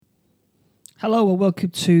Hello and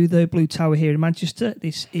welcome to the Blue Tower here in Manchester.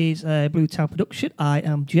 This is a Blue Tower production. I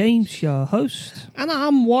am James, your host. And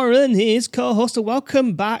I'm Warren, his co-host. And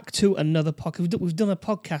welcome back to another podcast. We've done a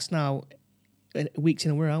podcast now weeks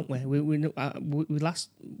in a row, haven't we?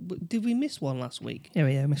 Did we miss one last week?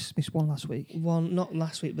 Yeah, missed one last week. One, not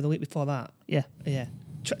last week, but the week before that. Yeah. We're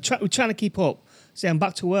trying to keep up. See, I'm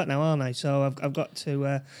back to work now, aren't I? So I've got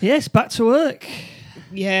to... Yes, back to work.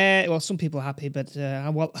 Yeah, well, some people are happy, but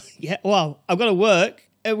I've got to work.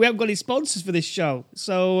 We haven't got any sponsors for this show.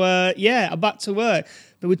 So, I'm back to work.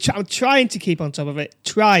 But I'm trying to keep on top of it.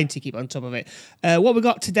 What we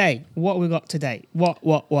got today? What? Well,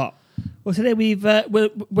 today we're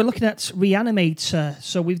looking at Reanimator.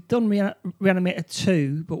 So we've done Reanimator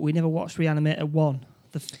 2, but we never watched Reanimator 1,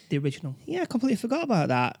 the original. Yeah, I completely forgot about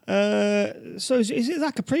that. So is it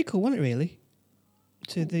like a prequel, wasn't it, really?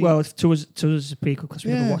 Well, to us it's a prequel because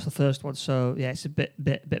we Yeah. never watched the first one. So, yeah, it's a bit of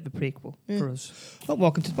a prequel for us. Well,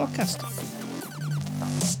 welcome to the podcast.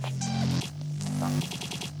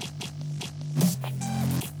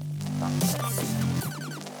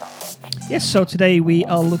 Yes, so today we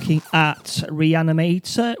are looking at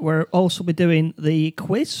Reanimator. We'll also be doing the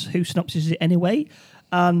quiz, Who Synopsis It Anyway,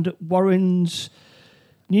 and Warren's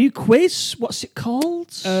new quiz. What's it called?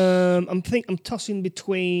 I'm tossing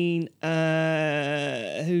between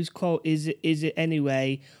whose quote is it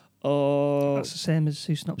anyway, or That's the same as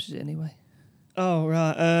Who Synopsis It Anyway. oh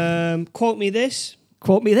right, quote me this.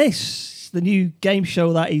 Quote me this. The new game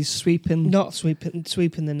show that is sweeping. Not sweeping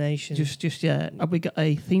the nation. Just yeah. Have we got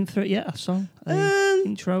a theme for it yet? A song?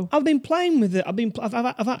 Intro? I've been playing with it. I've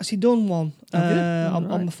actually done one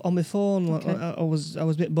on my phone. Okay. I was a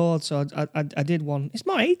bit bored, so I did one. It's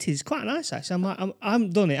more 80s, quite nice actually. I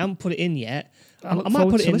haven't done it. I haven't put it in yet. I look might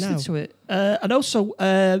forward put it to in listening now. to it. And also,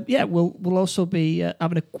 we'll also be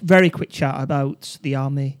having a very quick chat about the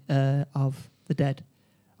Army of the Dead.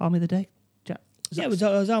 Army of the Dead? Yeah, it was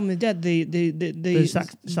Army of the Dead. The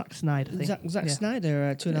Zack Snyder thing. Zack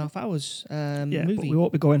Snyder 2.5 hours Yeah, movie. but we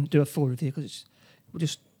won't be going to do a full review because we'll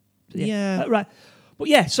just... Yeah. Right. But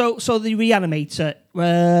yeah, so the Reanimator,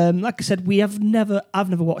 like I said, I've never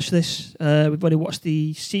watched this. We've only watched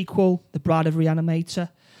the sequel, The Bride of Reanimator.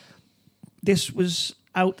 This was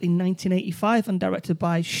out in 1985 and directed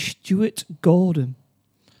by Stuart Gordon.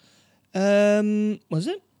 Was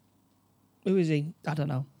it? Who is he? I don't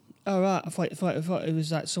know. Oh right, I thought it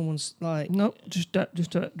was like someone's like No, just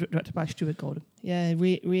directed by Stuart Gordon. yeah,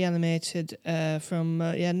 reanimated from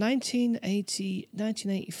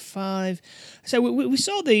 1985. So we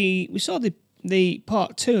saw the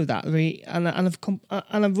part 2 of that, and I've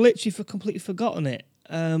literally completely forgotten it.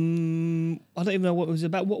 I don't even know what it was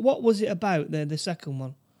about. What was it about? The second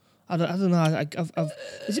one. I don't know.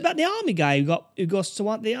 Is it about the army guy who goes to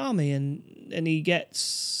the army and he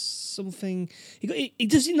gets something? He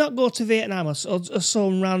does he not go to Vietnam or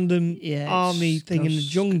some random army thing in the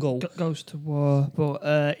jungle? Goes to war.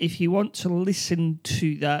 But if you want to listen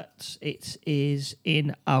to that, it is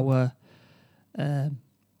in our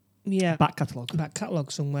back catalogue. Back catalogue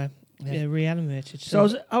somewhere. Yeah, reanimated. So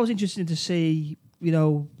I was interested to see,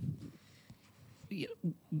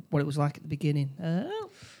 what it was like at the beginning.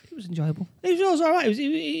 It was enjoyable. It was all right.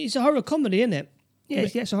 It's a horror comedy, isn't it? Yeah,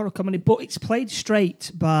 it's a horror comedy, but it's played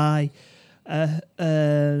straight by a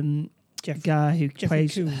guy who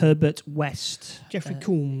plays Coombs. Herbert West. Jeffrey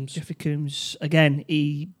Combs. Jeffrey Combs. Again,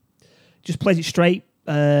 he just plays it straight.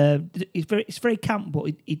 It's very camp,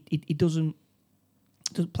 but he doesn't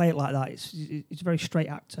play it like that. It's a very straight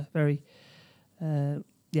actor. Very,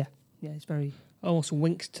 it's very Almost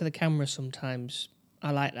winks to the camera sometimes.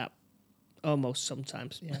 I like that. Almost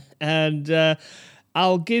sometimes. Yeah. And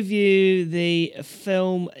I'll give you the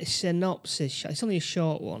film synopsis. It's only a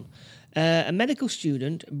short one. A medical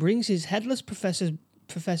student brings his headless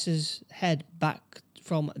professor's head back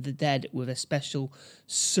from the dead with a special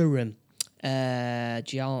serum.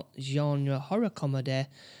 Genre horror comedy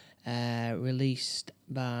released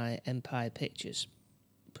by Empire Pictures.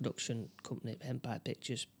 Production company Empire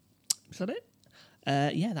Pictures. Is that it?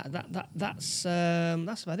 That's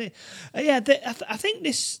about it. I think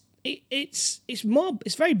this it's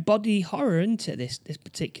very body horror, isn't it? This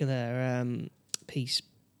particular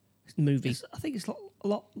movie. I think it's a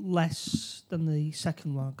lot less than the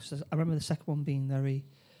second one because I remember the second one being very,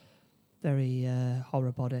 very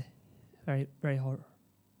horror body, very very horror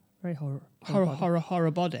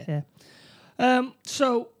body. Yeah.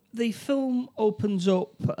 So the film opens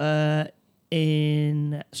up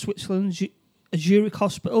in Switzerland's Zurich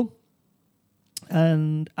Hospital,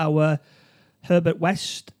 and our Herbert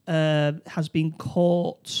West has been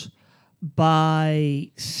caught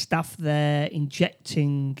by staff there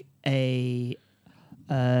injecting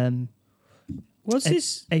Was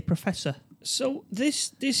this a professor. so?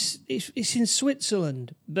 This it's in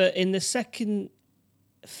Switzerland, but in the second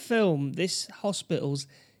film, this hospital's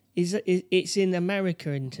it's in America,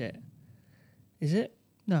 isn't it? Is it?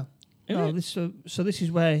 No, Is no. it? This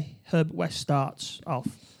is where Herbert West starts off.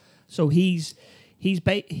 So he's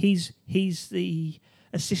the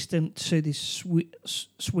assistant to this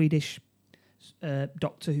Swedish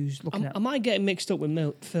doctor who's looking at. Am I getting mixed up with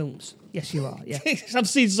films? Yes, you are. Yeah. I've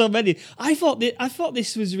seen so many. I thought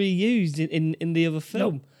this was reused in the other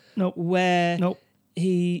film. Nope. Where Nope.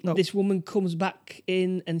 Nope. this woman comes back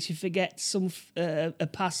in and she forgets a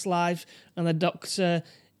past life, and the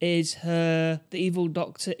evil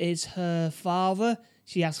doctor is her father.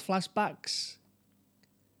 She has flashbacks.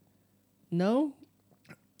 No.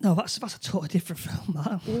 No, that's a totally different film.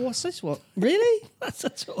 That. Well, what's this one? Really? That's a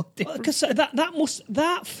totally different. Because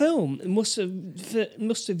that film must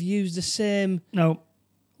have used the same. No,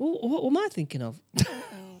 What am I thinking of?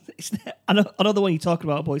 it's I know the one you're talking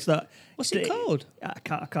about, but it's that. What's it called? I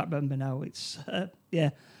can't remember now. It's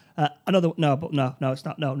another. No, but no, it's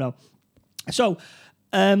not. No. So,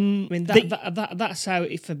 I mean that's how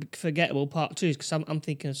it forgettable part 2 is, because I'm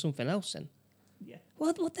thinking of something else then. Yeah.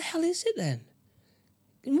 What the hell is it then?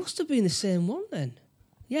 It must have been the same one then.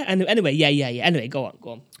 Yeah. Anyway, yeah. Anyway, go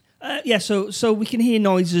on. So we can hear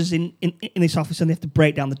noises in this office, and they have to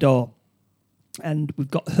break down the door. And we've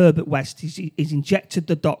got Herbert West. He's injected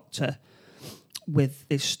the doctor with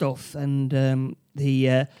this stuff, and I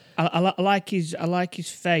like his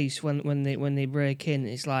face when they break in.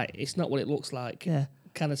 It's like it's not what it looks like. Yeah.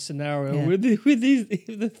 Kind of scenario Yeah. with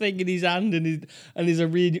the thing in his hand and he's a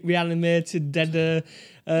reanimated dead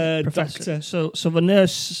Professor. doctor. So the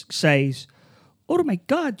nurse says, "Oh my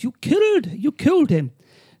God, you killed him."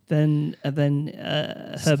 Then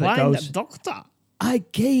Herbert Blind goes, doctor. "I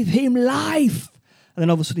gave him life." And then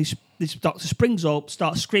all of a sudden, this doctor springs up,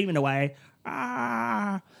 starts screaming away,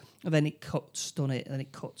 "Ah!" And then it cuts, doesn't it? And then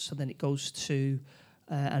it cuts, and then it goes to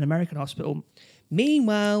an American hospital.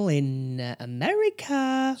 Meanwhile, in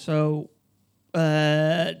America, So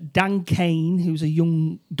Dan Kane, who's a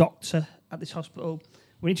young doctor at this hospital,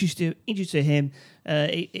 we're introduced to him.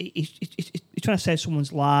 He's trying to save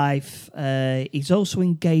someone's life. He's also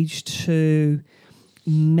engaged to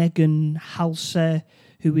Megan Halser,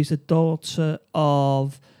 who is the daughter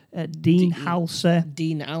of Dean Halser.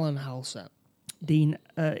 Dean Allen Halser. Dean,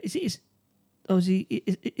 is he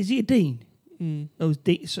a dean? Mm.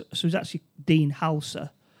 So it's actually Dean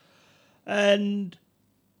Halser. And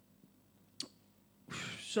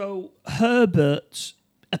so Herbert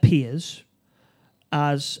appears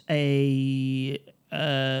as a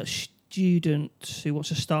student who wants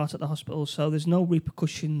to start at the hospital, so there's no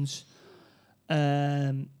repercussions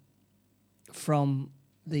from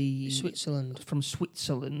Switzerland.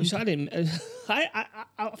 Switzerland. I didn't.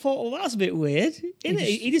 I thought, well, that's a bit weird, isn't it?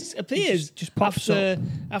 He just appears, just pops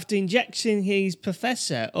after injecting his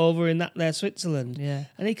professor over in that there Switzerland. Yeah.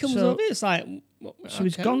 And he comes So- over. It's like, So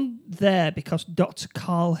he's gone there because Dr.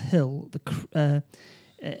 Carl Hill,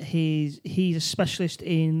 he's a specialist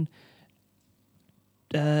in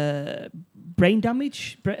brain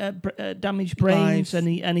damage, damaged brains, Life.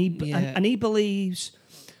 and he believes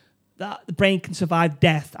that the brain can survive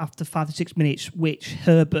death after 5 to 6 minutes, which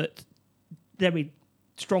Herbert very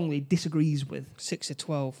strongly disagrees with. 6 to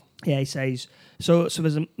 12. Yeah, he says so. So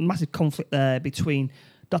there's a massive conflict there between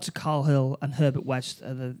Dr. Carl Hill and Herbert West.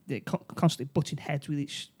 They're constantly butting heads with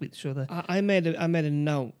each other. I made a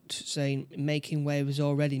note saying making way was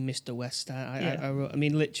already Mr. West. I wrote, I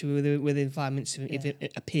mean, literally within 5 minutes of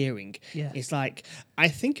it appearing. Yeah. It's like, I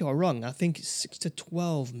think you're wrong. I think it's 6 to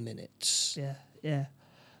 12 minutes. Yeah.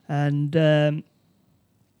 And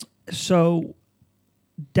so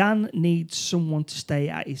Dan needs someone to stay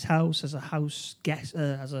at his house as a house guest,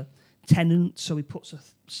 as a tenant. So he puts a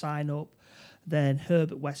sign up. Then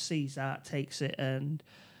Herbert West sees that, takes it, and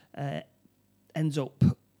ends up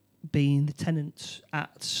being the tenant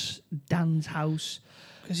at Dan's house.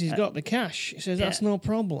 Because he's got the cash. He says, yeah. that's no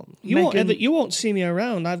problem. Megan- You won't see me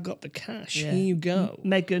around. I've got the cash. Yeah. Here you go.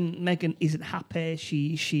 Megan isn't happy.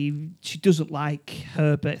 She doesn't like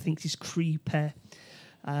Herbert. Thinks he's creepy,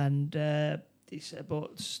 and but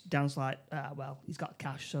Dan's like, well, he's got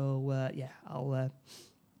cash, so yeah, I'll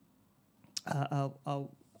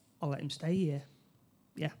let him stay here.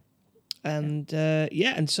 Yeah. And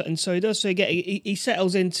and so he does. So he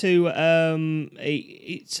settles into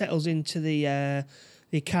the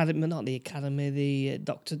academy, not the academy, the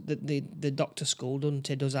doctor school, doesn't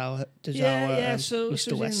he? Does our So Mr.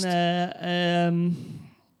 he's West. in there.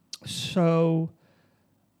 So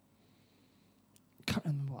can't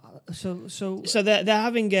remember what. So they're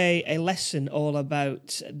having a lesson all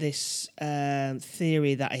about this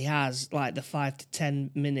theory that he has, like the 5 to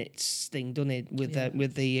 10 minutes thing, done it with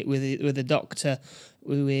the doctor,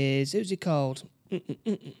 who's he called?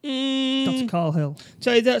 Dr. Carl Hill.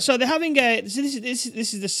 So they're having a. So this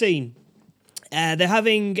is the scene. They're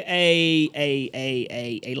having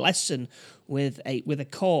a lesson with a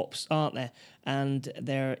corpse, aren't they? And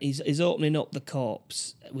he's opening up the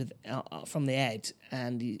corpse with from the head,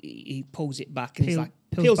 and he pulls it back, and he's like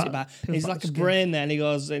peels it back. And he's like a brain there, and he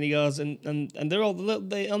goes, and they're all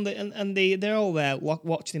they're all there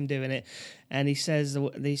watching him doing it, and he says,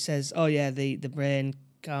 oh yeah, the brain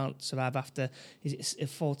can't survive after, is it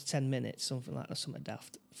 4 to 10 minutes, something like that, something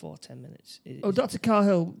daft. 4 to 10 minutes. Dr.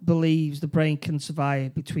 Carhill believes the brain can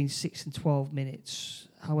survive between 6 and 12 minutes.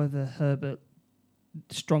 However, Herbert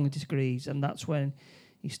strongly disagrees, and that's when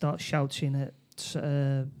he starts shouting at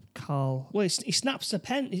Carl. Well, he snaps a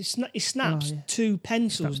pen. He snaps 2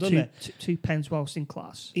 pencils, doesn't he? Two pens whilst in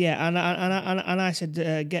class. Yeah, and I said,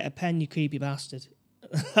 get a pen, you creepy bastard.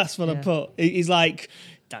 That's what I put. He's like,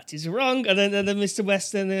 that is wrong. And then Mr.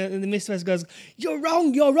 West and the Mr. West goes, you're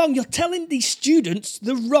wrong. You're telling these students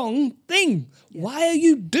the wrong thing. Yeah. Why are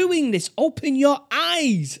you doing this? Open your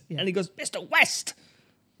eyes. Yeah. And he goes, Mr. West.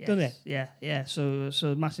 Yes. Doesn't it? Yeah. So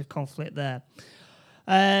massive conflict there.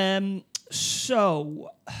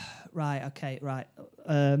 So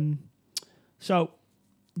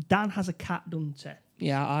Dan has a cat, doesn't he?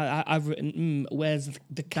 Yeah, I've written, where's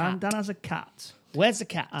the cat? Dan has a cat. Where's the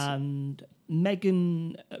cat? And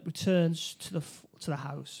Megan returns to the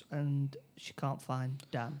house, and she can't find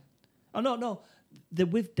Dan. Oh no, they're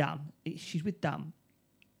with Dan. She's with Dan,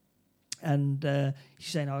 and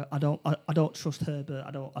she's saying, "I don't trust Herbert.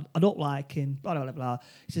 I don't like him." Blah blah blah blah.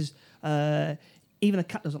 He says, "Even the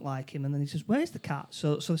cat doesn't like him." And then he says, "Where's the cat?"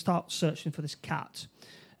 So they start searching for this cat,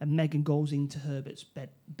 and Megan goes into Herbert's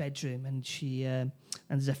bedroom, and and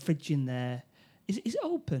there's a fridge in there. Is it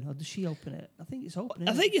open, or does she open it? I think it's open.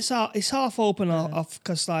 I think it's half open off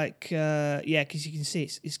because because you can see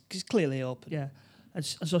it's clearly open. Yeah, and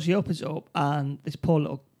so she opens it up, and this poor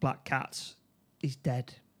little black cat is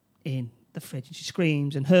dead in the fridge, and she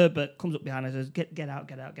screams, and Herbert comes up behind her and says, "Get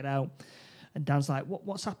out!" And Dan's like,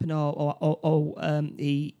 "What's happened?"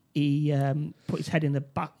 He put his head in the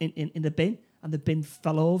back in the bin, and the bin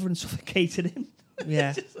fell over and suffocated him.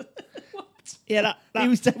 Yeah. Yeah, he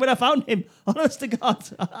was dead when I found him. Honest to God,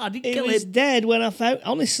 I didn't kill him. He was dead when I found.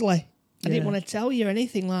 Honestly, I didn't want to tell you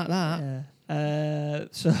anything like that. Yeah.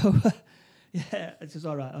 Yeah, it's just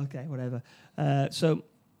all right. Okay, whatever. This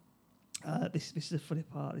is the funny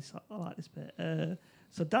part. I like this bit.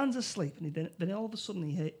 So Dan's asleep, and then all of a sudden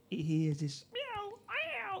he hears this meow,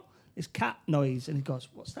 meow, this cat noise, and he goes,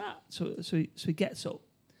 "What's that?" So he gets up.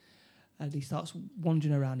 And he starts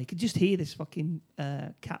wandering around. He could just hear this fucking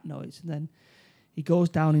cat noise. And then he goes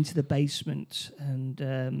down into the basement,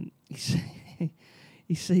 and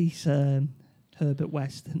he sees Herbert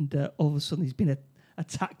West. And all of a sudden, he's been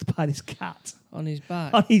attacked by this cat. On his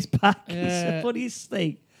back. On his back. Yeah. It's the funniest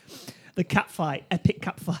thing. The cat fight, epic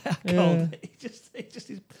cat fight, I called it. It's just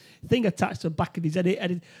his thing attached to the back of his head.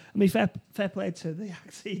 I mean, fair play to the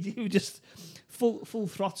actor. He was just full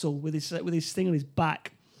throttle with his thing on his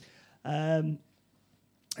back.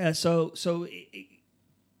 So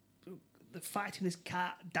the fighting this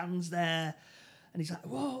cat, Dan's there, and he's like,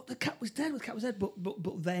 "Whoa, the cat was dead."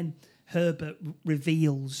 But then Herbert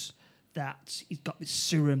reveals that he's got this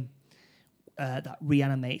serum that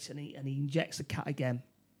reanimates, and he injects the cat again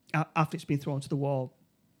after it's been thrown to the wall,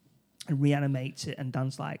 and reanimates it. And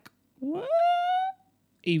Dan's like, "What?"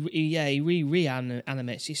 He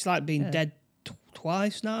reanimates. It's like being dead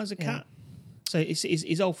twice now as a cat. So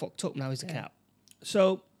he's all fucked up now as a cat.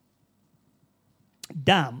 So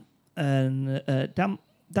Dan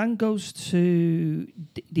goes to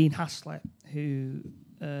Dean Haslett, who's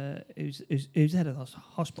head of the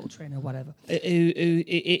hospital trainer or whatever.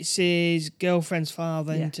 It's his girlfriend's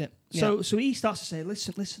father, isn't it? Yeah. So he starts to say,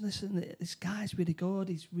 listen, this guy's really good.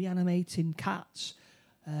 He's reanimating cats.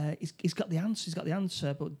 He's got the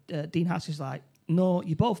answer. But Dean Haslett's like, no,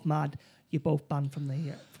 you're both mad. You're both banned from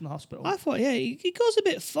the hospital. I thought, he goes a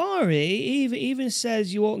bit far. He even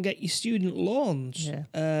says you won't get your student loans. Yeah.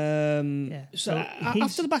 So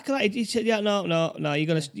after the back of that, he said, no,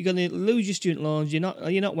 you're gonna lose your student loans. You're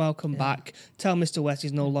not welcome back. Tell Mr. West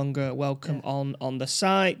he's no longer welcome on the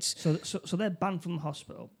site. So they're banned from the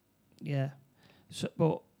hospital. Yeah.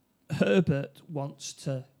 But Herbert wants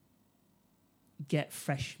to get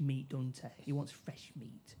fresh meat, doesn't he? He wants fresh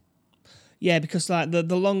meat. Yeah, because like the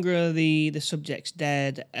longer the subject's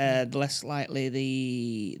dead, the less likely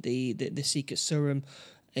the secret serum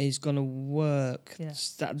is going to work. Yeah.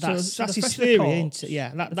 That's the his fresher the theory, corpse, isn't it?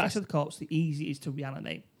 Yeah, the that's fresher the corpse, the easier it is to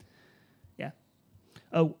reanimate. Yeah.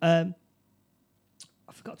 Oh, I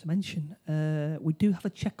forgot to mention, we do have a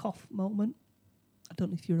Chekhov moment. I don't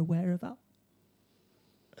know if you're aware of that.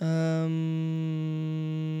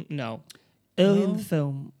 No. Early in the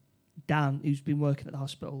film, Dan, who's been working at the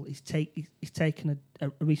hospital, he's taken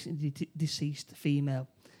a recently deceased female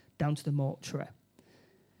down to the mortuary.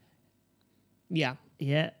 Yeah.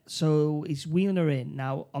 Yeah, so he's wheeling her in.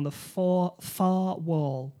 Now, on the far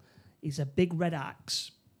wall is a big red axe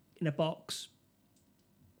in a box.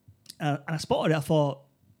 And I spotted it. I thought,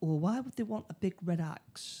 well, why would they want a big red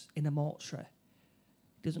axe in a mortuary?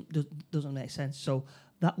 Doesn't make sense. So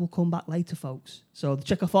that will come back later, folks. So the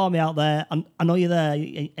Chekhov army out there, I know you're there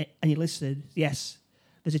and you're listening. Yes,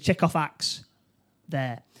 there's a Chekhov axe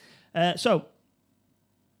there. So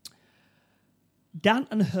Dan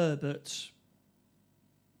and Herbert.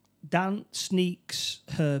 Dan sneaks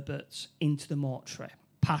Herbert into the mortuary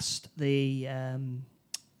past the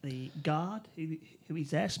guard who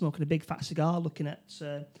is there smoking a big fat cigar, looking at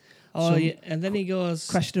and then he goes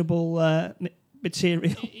questionable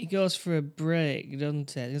material. He goes for a break,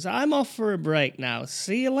 doesn't he? He goes, I'm off for a break now.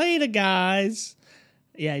 See you later, guys.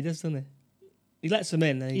 Yeah, he does, doesn't he? He lets them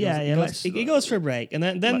in. And he goes for a break, and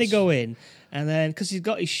then they go in, and then because he's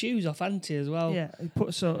got his shoes off, hasn't he, as well? Yeah, he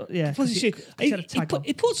puts his shoes.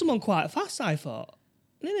 He puts them on quite fast, I thought,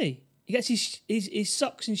 didn't he? He gets his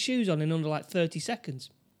socks and shoes on in under like 30 seconds.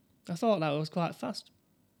 I thought that was quite fast.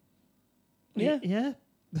 Yeah. Yeah.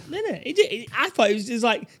 Didn't it? I thought it was just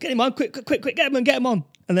like, get him on, quick, get him on.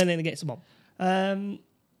 And then he gets him on.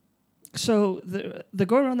 So they're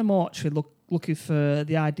going around the mortuary looking for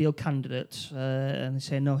the ideal candidate, and they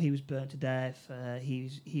say no, he was burnt to death.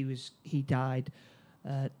 He died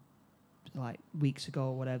like weeks ago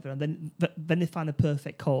or whatever. And then they find a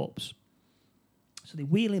perfect corpse. So they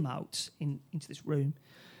wheel him out into this room,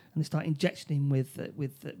 and they start injecting him with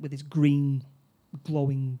this green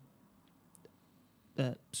glowing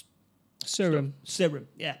serum.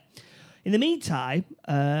 Yeah. In the meantime,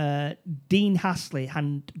 Dean Hasley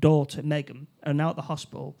and daughter Megan are now at the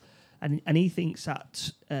hospital, and he thinks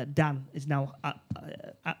that Dan is now at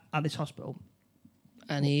this hospital,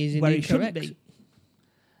 and he's where he shouldn't incorrect. be.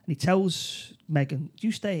 And he tells Megan,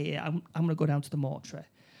 "You stay here. I'm going to go down to the mortuary."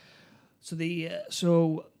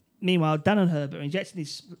 So meanwhile, Dan and Herbert are injecting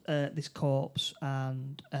this corpse,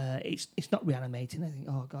 and it's not reanimating. I think,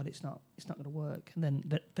 oh god, it's not going to work.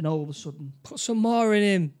 And then all of a sudden, put some more in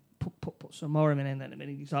him. Put some more in him, and then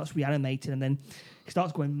he starts reanimating, and then he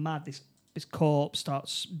starts going mad. This corpse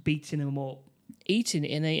starts beating him up, eating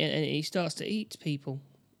it, and he starts to eat people,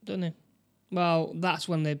 doesn't he? Well, that's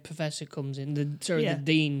when the professor comes in. The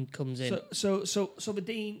dean comes in. So the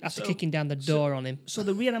dean, after kicking down the door on him. So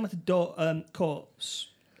the reanimated corpse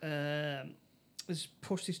has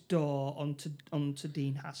pushed this door onto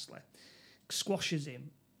Dean Hasley, squashes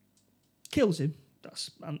him, kills him.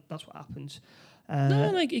 That's what happens.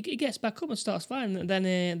 No, he gets back up and starts fine. And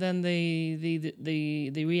then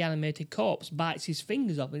the reanimated corpse bites his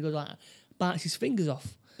fingers off. And he goes like, bites his fingers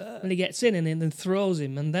off. And he gets in and then throws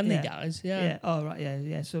him, and then he dies. Yeah. Yeah. Oh right.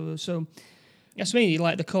 Yeah. So that's what I mean.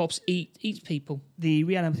 Like the corpse eats people. The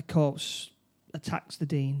reanimated corpse attacks the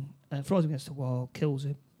dean, throws him against the wall, kills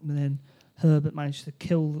him, and then Herbert manages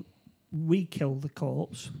to re-kill the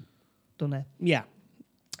corpse. Doesn't he? Yeah.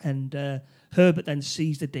 And Herbert then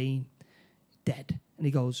sees the dean dead, and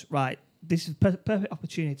he goes, right, this is perfect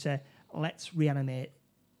opportunity. Let's reanimate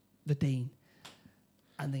the dean.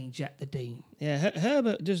 And they inject the dean. Yeah,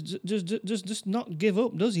 Herbert just not give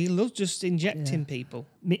up, does he? He loves just injecting people.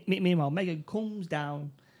 Meanwhile, Megan comes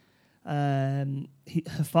down. Her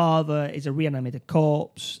father is a reanimated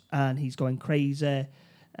corpse, and he's going crazy.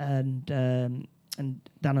 And Dan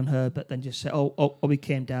and Herbert then just say, "Oh, he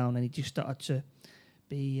came down," and he just started to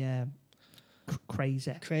be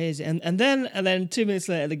crazy. And then 2 minutes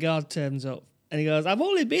later, the guard turns up, and he goes, "I've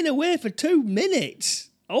only been away for 2 minutes."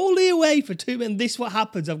 Only away for 2 minutes. This is what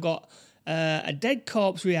happens. I've got a dead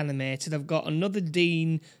corpse reanimated. I've got another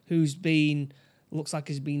dean who's looks like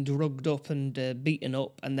he's been drugged up and beaten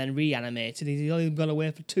up and then reanimated. He's only gone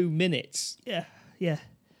away for 2 minutes. Yeah.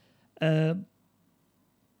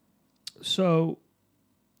 So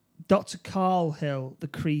Dr. Carlhill, the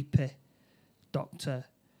creepy doctor,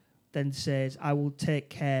 then says, "I will take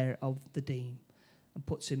care of the dean," and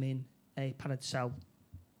puts him in a padded cell.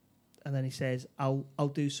 And then he says,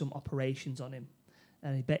 "I'll do some operations on him,"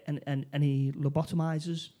 and he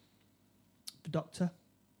lobotomizes the doctor.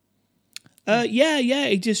 Yeah.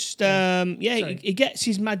 He just Sorry. he gets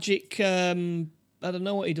his magic. I don't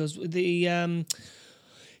know what he does with the.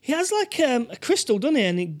 He has like a crystal, doesn't he?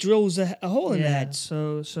 And it drills a hole in the head.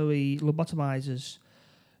 So he lobotomizes.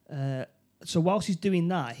 So whilst he's doing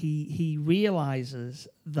that, he realizes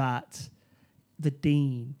that the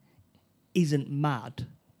Dean isn't mad,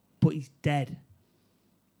 but he's dead.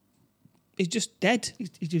 He's just dead. He's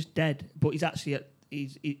just dead, but he's actually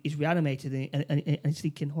he's reanimated, and he's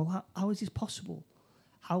thinking, well, how is this possible?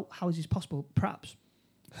 How is this possible? Perhaps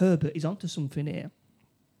Herbert is onto something here.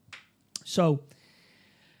 So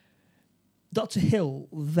Dr. Hill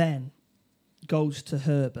then goes to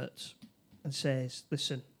Herbert and says,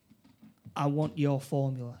 listen, I want your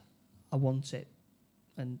formula. I want it.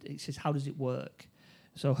 And he says, how does it work?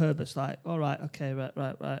 So Herbert's like, all right, okay, right.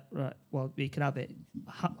 Well, you can have it.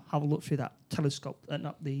 Have a look through that telescope,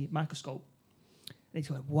 not the microscope. And he's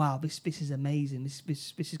going, wow, this is amazing.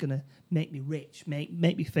 This is going to make me rich, make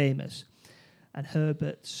me famous. And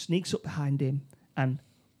Herbert sneaks up behind him and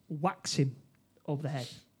whacks him over the head.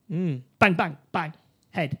 Bang, bang, bang,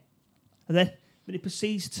 head. And then he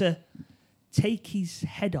proceeds to take his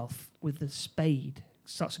head off with the spade,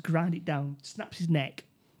 starts to grind it down, snaps his neck,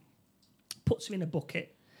 puts him in a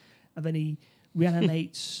bucket, and then he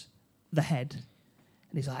reanimates the head.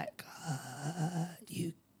 And he's like,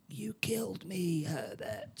 you killed me,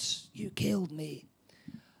 Herbert. You killed me.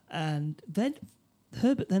 And then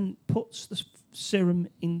Herbert then puts the serum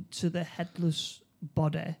into the headless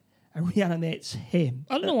body and reanimates him.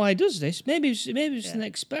 I don't know why he does this. Maybe it's an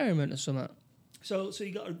experiment or something. So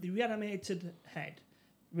you got the reanimated head,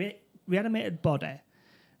 reanimated body,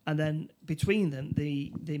 and then between them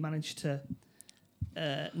they managed to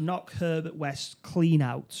knock Herbert West clean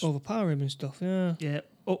out, Overpower him and stuff. Yeah. Yeah,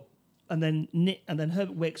 up, and then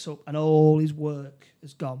Herbert wakes up and all his work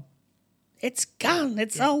is gone. It's gone.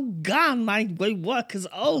 It's all gone. My work is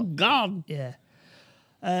all gone. Yeah.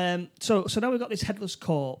 So now we've got this headless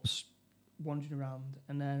corpse wandering around,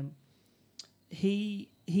 and then he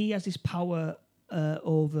has this power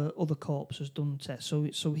over other corpses, doesn't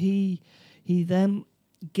he? So he then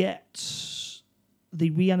gets the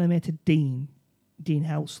reanimated Dean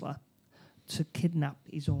Helsler to kidnap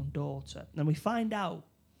his own daughter. And we find out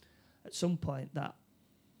at some point that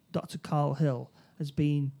Dr. Carl Hill has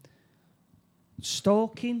been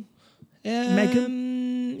stalking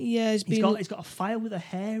Megan. Yeah, He's got a file with her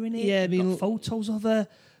hair in it. Yeah, got photos of her.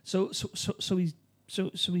 So he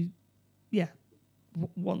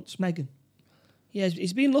wants Megan. Yeah,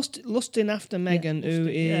 he's been lusting after Megan, who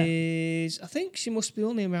is I think she must be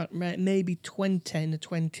only around maybe 20 in the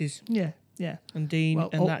 20s. Yeah. And Dean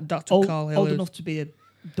that Dr. Carl Hill old enough to be a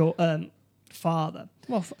father.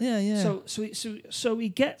 Well, yeah. So he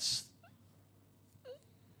gets.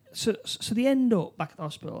 So they end up back at the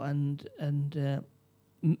hospital, and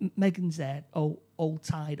Megan's there, all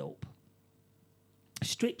tied up,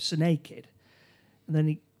 strips her naked, and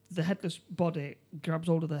then the headless body grabs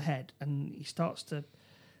hold of the head, and he starts to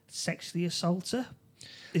sexually assault her.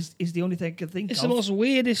 Is the only thing I can think of. It's the most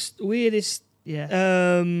weirdest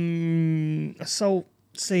assault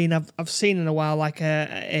scene I've seen in a while. Like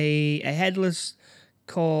a headless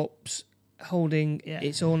corpse holding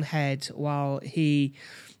its own head while he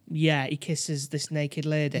kisses this naked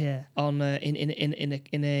lady on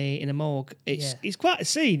in a morgue. It's quite a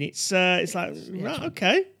scene. It's like right,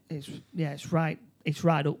 okay. It's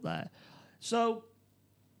right up there. So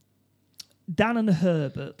Dan and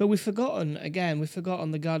Herbert, but we've forgotten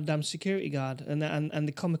the goddamn security guard and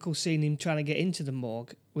the comical scene him trying to get into the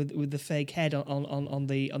morgue with the fake head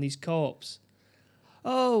on his corpse.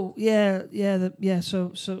 Oh yeah. So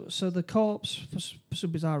the corpse, for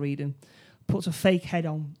some bizarre reading, puts a fake head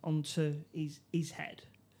onto his head,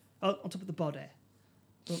 on top of the body.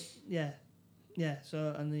 But yeah.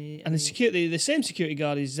 So the same security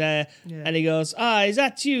guard is there, and he goes, is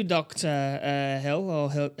that you, Dr. Hill or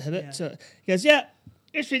Herbert? Yeah. He goes, yeah,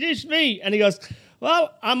 yes, it is me. And he goes,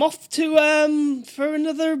 well, I'm off to for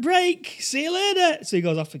another break. See you later. So he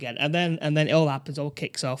goes off again, and then it all happens, all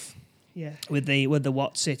kicks off. Yeah. With the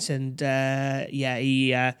what's it, and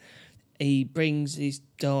he brings his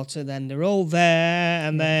daughter. Then they're all there,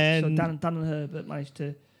 and then so Dan and Herbert managed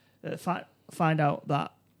to find out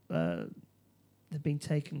that they've been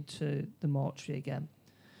taken to the mortuary again.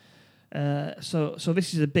 So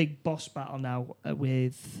this is a big boss battle now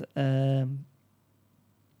with Dan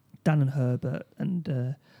and Herbert,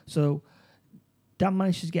 and so Dan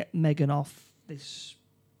manages to get Megan off this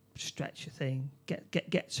stretcher thing,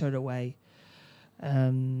 gets her away,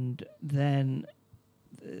 and then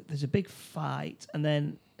there's a big fight, and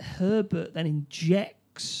then Herbert then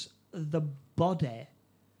injects the body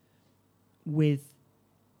with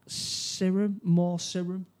serum, more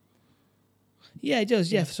serum. Yeah, it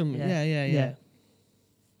does. Yeah, Yeah, for some. yeah, Yeah.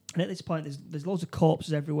 And at this point, there's loads of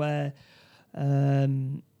corpses everywhere.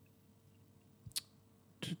 So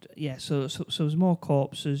there's more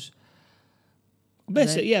corpses.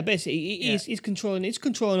 Basically, he's controlling. It's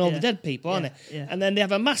controlling all the dead people, aren't it? Yeah. And then they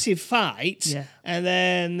have a massive fight. Yeah. And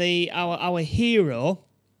then our hero,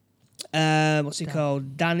 what's he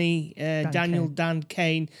called? Daniel Kane. Dan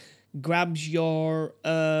Kane, grabs your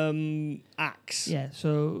axe. Yeah.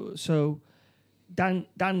 So Dan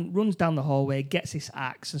runs down the hallway, gets this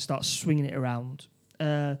axe, and starts swinging it around.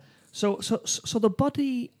 So the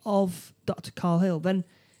body of Dr. Carl Hill then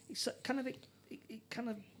it's kind of it kind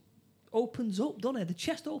of opens up, doesn't it? The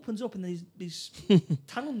chest opens up, and these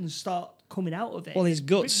talons start coming out of it. Well, his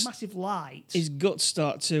guts, big, massive light. His guts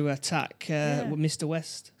start to attack Mr.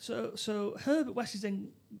 West. So Herbert West is then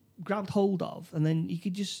grabbed hold of, and then you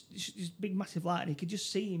could just this big massive light, and you could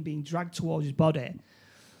just see him being dragged towards his body,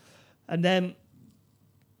 and then.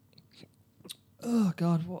 Oh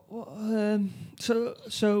God! What? So.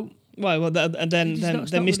 Well, and then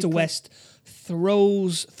Mr. Really West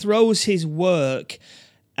throws his work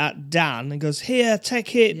at Dan and goes, "Here,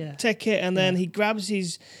 take it," and then he grabs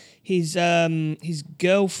his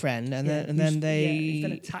girlfriend, and then he's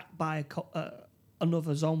then attacked by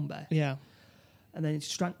another zombie. Yeah. And then it's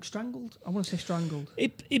strangled. I want to say strangled.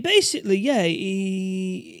 It basically,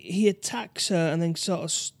 he attacks her and then sort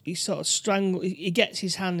of strangles. He gets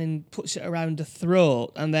his hand and puts it around her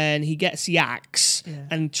throat, and then he gets the axe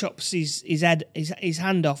and chops his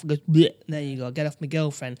hand off and goes, "Bleh, there you go, get off my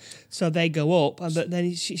girlfriend." So they go up, but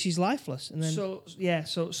then she's lifeless. And then so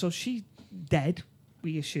she's dead,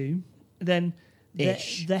 we assume. Then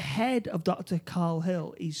the head of Dr. Carl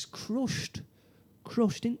Hill is crushed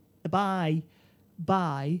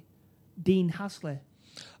by Dean Hasley.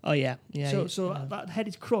 Oh yeah. That head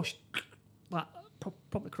is crushed, like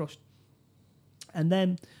properly crushed. And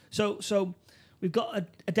then so we've got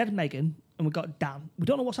a dead Megan and we've got Dan. We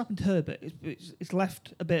don't know what's happened to her, but it's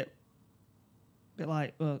left a bit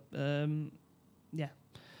like we don't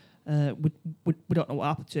know what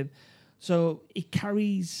happened to him. So he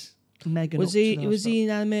carries Megan. Was he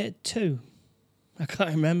in Animated 2? I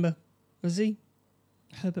can't remember. Was he?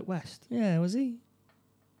 Herbert West. Yeah, was he?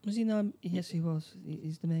 Was he not? Yes, he was.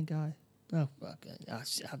 He's the main guy. Oh, okay.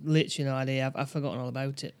 I've literally no idea. I've forgotten all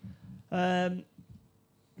about it.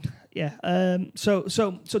 So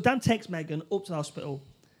Dan takes Megan up to the hospital.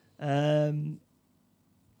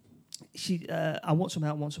 She, I want some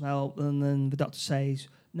help, and then the doctor says,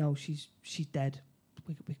 no, she's dead.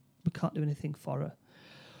 We can't do anything for her.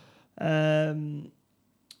 And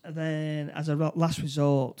then, as a last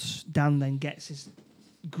resort, Dan then gets his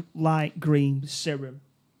light green serum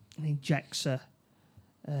and injects her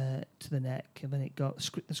to the neck, and then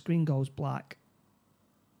the screen goes black.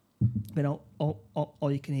 Then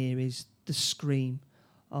all you can hear is the scream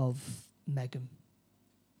of Megan,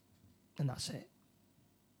 and that's it.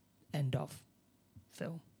 End of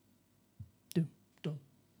film. Done.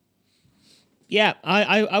 Yeah,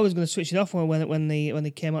 I was going to switch it off when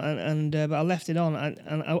they came out, and but I left it on,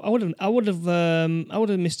 and I would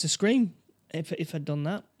have missed a scream if I'd done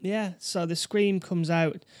that. Yeah, so the scream comes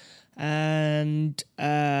out, and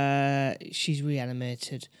she's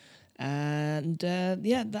reanimated, and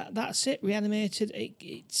that's it. Reanimated.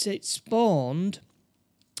 It spawned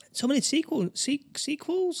so many sequences.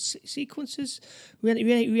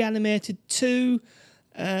 Reanimated 2.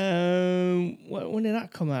 When did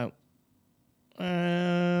that come out?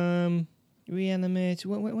 Reanimated.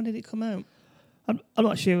 When did it come out? I'm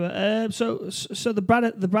not sure. So the Brad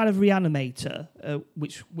of Reanimator,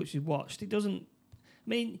 which we watched, it doesn't. I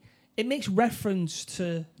mean, it makes reference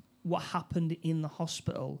to what happened in the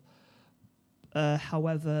hospital.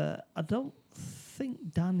 However, I don't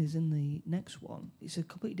think Dan is in the next one. It's a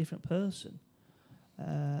completely different person.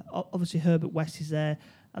 Obviously, Herbert West is there,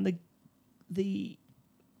 and the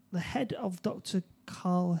head of Dr.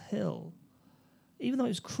 Carl Hill, even though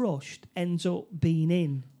it's crushed, ends up being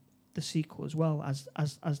in the sequel as well as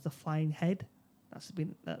the flying head. That's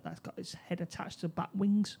got its head attached to bat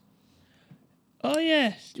wings. Oh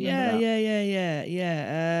yes, yeah.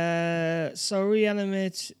 So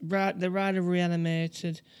the Ride of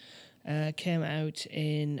Reanimated came out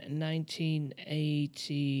in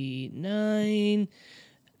 1989.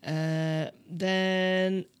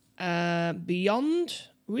 Then Beyond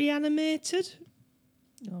Reanimated.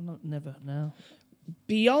 No, never. No.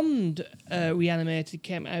 Beyond Reanimated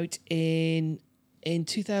came out in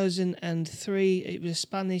 2003. It was a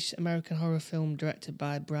Spanish-American horror film directed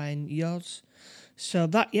by Brian Yoz. So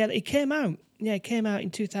it came out it came out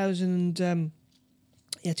in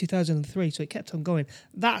 2003. So it kept on going.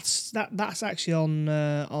 That's actually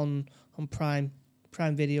on Prime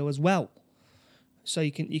Video as well. So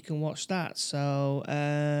you can watch that. So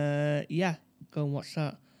yeah, go and watch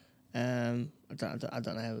that. I don't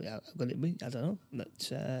know how good it be. I don't know,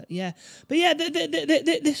 but yeah. But yeah,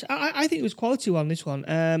 this I think it was quality on this one.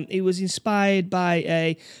 It was inspired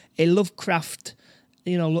by a Lovecraft,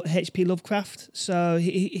 H.P. Lovecraft. So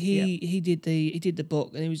he did the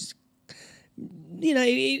book, and it was,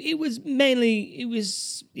 it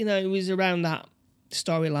was around that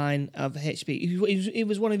storyline of H.P. It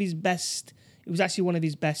was one of his best. It was actually one of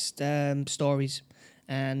his best stories,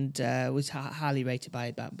 and was highly rated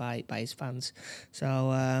by his fans. So,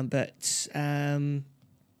 I'm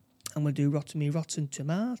going to do Rotten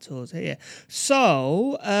Tomatoes here.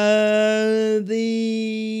 So,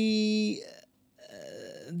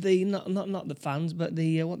 the not the fans, but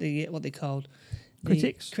the what they called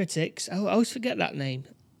Critics. Critics. I always forget that name.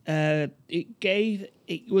 It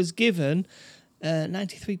was given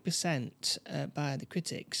 93% by the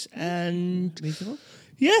critics, and Reasonable.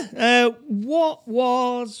 yeah. What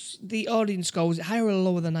was the audience score? Was it higher or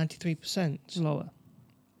lower than 93%? Lower.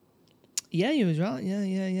 Yeah, you was right.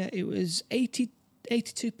 Yeah. It was 82%.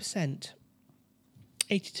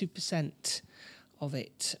 82% of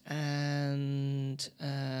it, and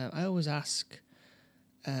I always ask,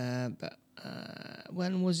 but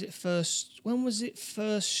when was it first? When was it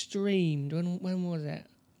first streamed? When was it?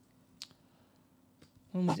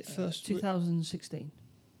 When was it first? 2016.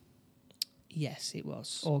 Yes, it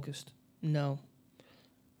was. August. No.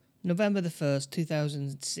 November the 1st,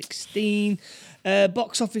 2016.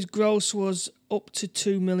 Box office gross was up to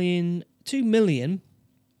 2 million.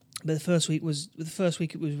 But the first week it was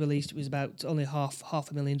released, it was about only half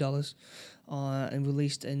 $500,000, and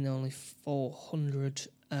released in only 400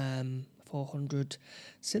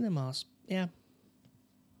 cinemas. Yeah.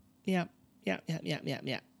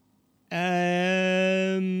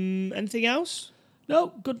 Anything else?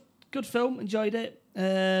 No, good film. Enjoyed it.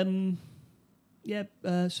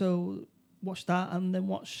 So watch that, and then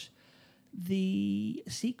watch the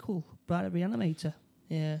sequel, Bride of Reanimator.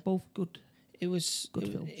 Yeah. Both good. It was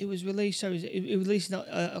Good films. It was released. So it was released on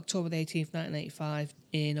October the 18th, 1985,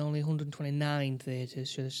 in only 129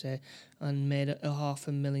 theaters, should I say, and made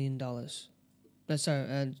 $500,000.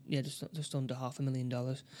 Sorry, just under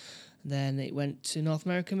 $500,000. Then it went to North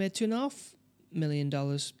America, made $2.5 million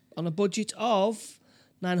on a budget of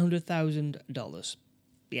 $900,000.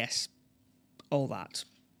 Yes, all that.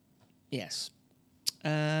 Yes.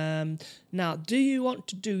 Now, do you want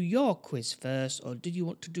to do your quiz first, or do you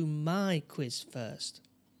want to do my quiz first?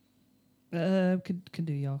 Can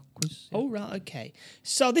do your quiz. Yeah. Oh, right, okay.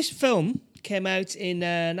 So this film came out in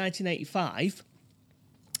 1985,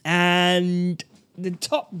 and the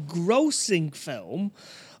top grossing film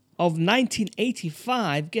of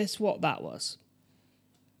 1985, guess what that was?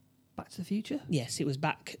 Back to the Future. Yes, it was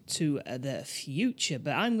Back to the Future.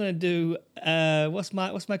 But I'm going to do what's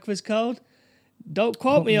my quiz called? Don't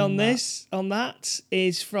quote me on this. On that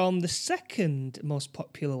is from the second most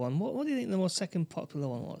popular one. What do you think the most second popular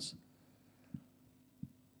one was?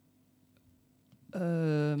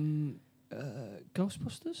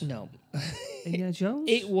 Ghostbusters. No, Indiana Jones.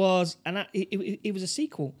 it was it was a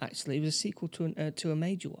sequel. Actually, it was a sequel to a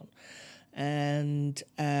major one. And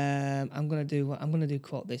I'm gonna do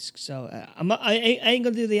quote this. So I ain't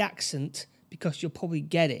gonna do the accent because you'll probably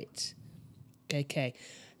get it. Okay.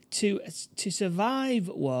 To survive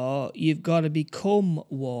war, you've got to become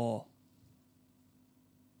war.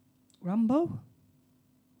 Rambo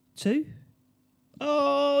 2.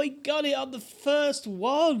 Oh, he got it on the first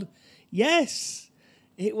one. Yes,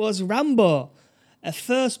 it was Rambo, a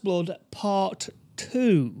First Blood Part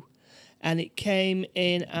 2. And it came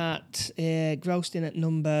in at, grossed in at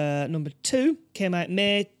number 2. Came out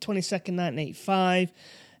May 22nd, 1985.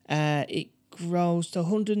 It grossed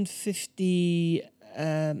 £150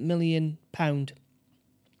 million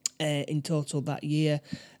in total that year.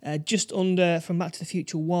 Just under from Back to the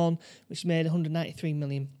Future 1, which made 193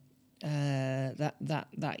 million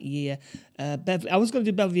that year. I was going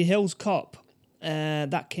to do Beverly Hills Cop.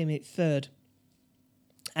 That came in third.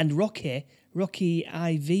 And Rocky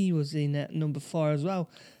IV was in at number 4 as well.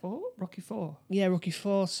 Rocky 4. Yeah, Rocky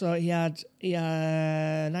 4. So he had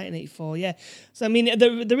 1984. Yeah. So I mean,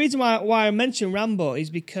 the reason why I mentioned Rambo is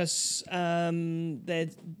because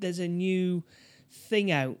there's a new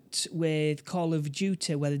thing out with Call of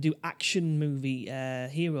Duty where they do action movie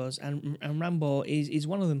heroes, and Rambo is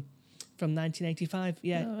one of them from 1985.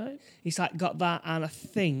 Yeah, All right. It's like got that, and I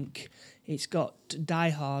think it's got Die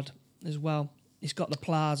Hard as well. It's got the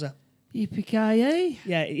Plaza. Yippee-ki-yay.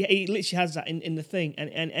 Yeah, it literally has that in the thing,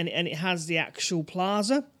 and it has the actual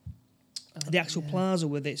plaza, plaza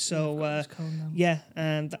with it. So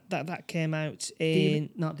and that came out in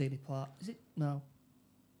not Dealey Plaza. Is it? No.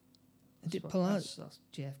 Is it Plaza? That's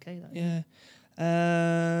JFK. That, yeah.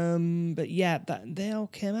 But yeah, that they all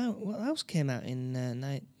came out. What else came out in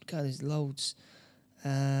night? God, there's loads.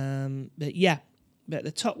 But yeah. But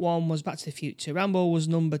the top one was Back to the Future. Rambo was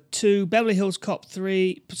number 2. Beverly Hills Cop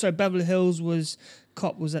 3. Sorry, Beverly Hills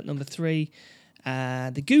Cop was at number 3.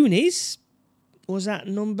 The Goonies was at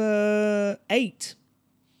number 8.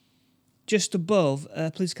 Just above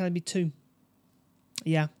Police Academy 2.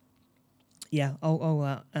 Yeah. Yeah, all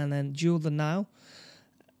that. And then Jewel of the Nile.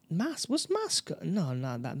 Mask? Was Mask? No,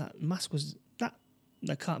 that Mask was... That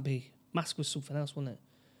can't be... Mask was something else, wasn't it?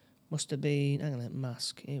 Must have been... Hang on a minute,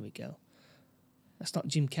 Mask. Here we go. That's not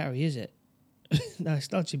Jim Carrey, is it? No,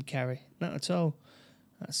 it's not Jim Carrey. Not at all.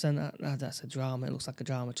 That's a drama. It looks like a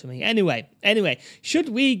drama to me. Anyway, should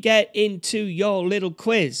we get into your little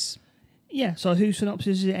quiz? Yeah, so whose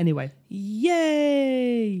synopsis is it anyway?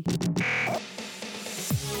 Yay!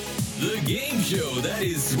 The game show that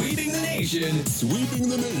is sweeping the nation. Sweeping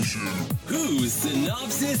the nation. Whose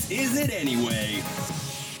synopsis is it anyway?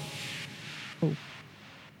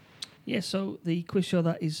 Yeah, so the quiz show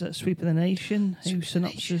that is sweeping the nation. Whose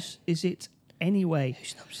synopsis is it anyway? Whose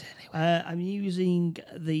synopsis anyway? I'm using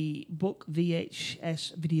the book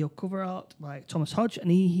VHS video cover art by Thomas Hodge, and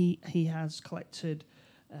he has collected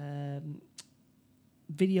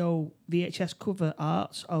video VHS cover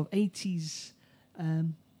arts of 80s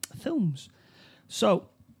films. So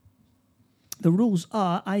the rules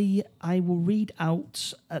are I will read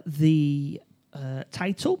out the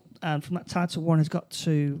title, and from that title, one has got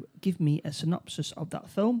to give me a synopsis of that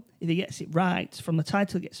film. If he gets it right from the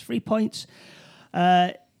title, he gets 3 points.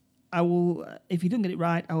 I will, if you don't get it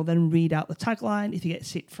right, I will then read out the tagline. If he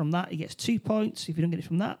gets it from that, he gets 2 points. If you don't get it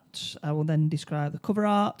from that, I will then describe the cover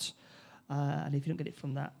art. And if you don't get it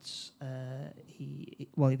from that, if he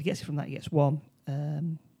gets it from that, he gets 1. If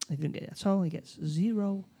you don't get it at all, he gets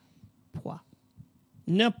 0 points.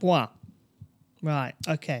 No point. Right,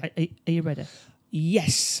 okay. Are you ready?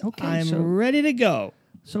 Yes, Okay, I'm ready to go.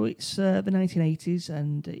 So it's the 1980s,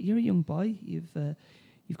 and you're a young boy. You've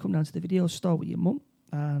come down to the video store with your mum,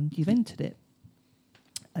 and you've entered it,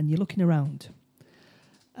 and you're looking around,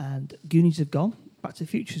 and Goonies have gone, Back to the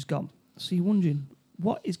Future's gone. So you're wondering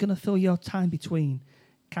what is going to fill your time between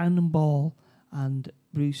Cannonball and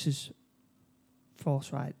Bruce's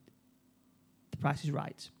Force Ride. The Price is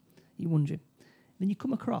Right. You're wondering. Then you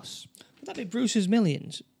come across. Would that be Bruce's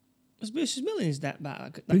Millions? Was Bruce's Millions that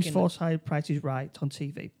bad? Bruce Forsyth, Price is Right on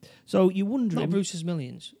TV. So you're wondering. Not Bruce's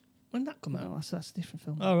Millions. When did that come out? No, that's a different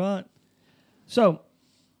film. All right. So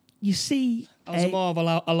you see. I was more of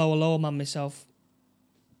a lower man myself.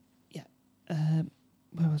 Yeah.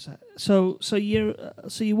 Where was that? So you're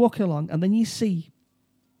walking along, and then you see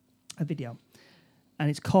a video, and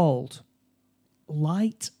it's called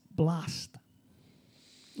Light Blast.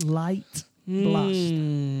 Light Blast.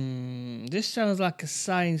 This sounds like a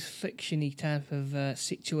science fiction-y type of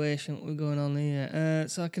situation that we're going on here.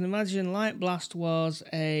 So I can imagine Light Blast was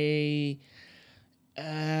a.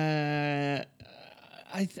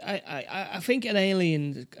 I think an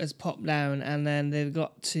alien has popped down, and then they've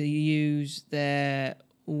got to use their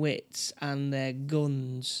wits and their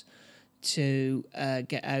guns to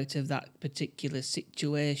get out of that particular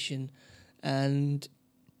situation, and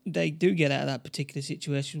they do get out of that particular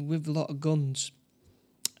situation with a lot of guns,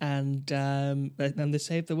 and they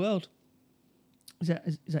save the world. Is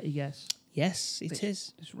that your guess? Yes, it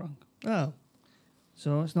is. It's wrong. Oh.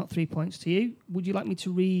 So it's not 3 points to you. Would you like me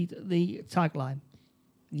to read the tagline?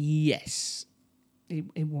 Yes.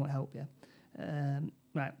 It won't help you.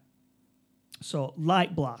 Right. So,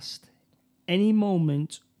 Light Blast. Any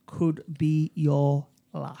moment could be your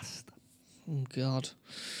last. Oh, God.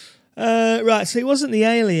 Right, so it wasn't the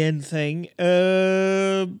alien thing.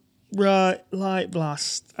 Right, Light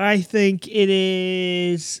Blast. I think it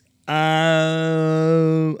is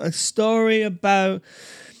a story about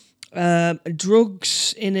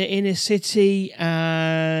drugs in a city,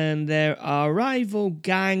 and there are rival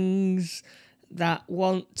gangs that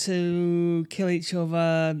want to kill each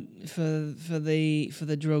other for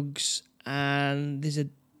the drugs, and there's a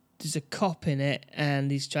cop in it, and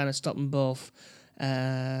he's trying to stop them both.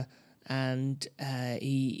 And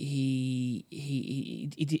he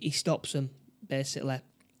stops them basically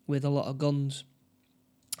with a lot of guns,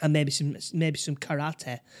 and maybe some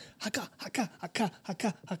karate. Haka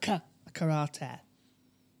karate.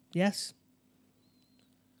 Yes.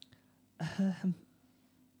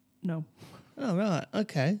 No. Oh right,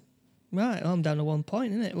 okay. Right, I'm down to 1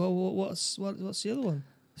 point, isn't it? Well, what's the other one?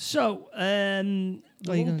 So, the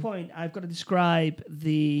What are you one gonna- point I've got to describe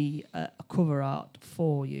the cover art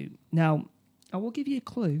for you. Now, I will give you a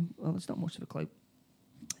clue. Well, it's not much of a clue.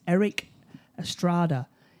 Eric Estrada,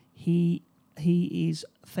 he is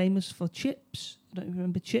famous for Chips. I don't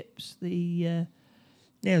remember Chips. Yeah,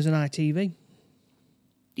 it was an ITV.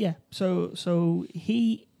 Yeah, so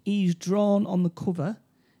he's drawn on the cover.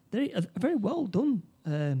 A very well done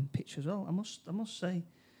picture as well. I must say,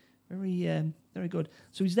 very good.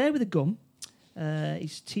 So he's there with a gun.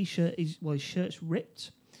 His t-shirt his shirt's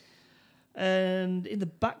ripped, and in the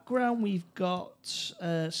background we've got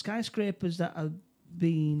skyscrapers that have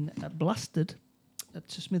been blasted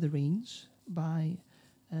to smithereens by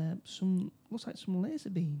some laser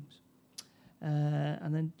beams.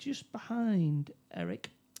 And then just behind Eric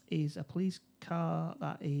is a police car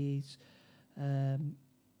that is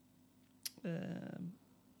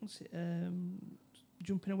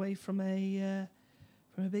jumping away from a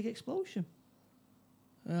big explosion.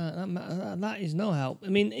 That is no help. I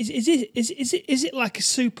mean, is it like a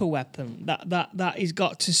super weapon that he's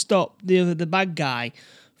got to stop the bad guy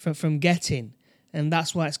from getting, and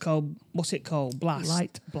that's why it's called, what's it called? Blast.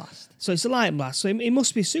 Light blast. So it's a light blast. So it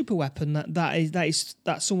must be a super weapon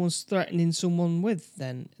that someone's threatening someone with.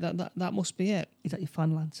 Then that must be it. Is that your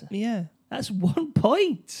final answer? Yeah. That's 1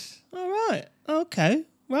 point. All right. Okay.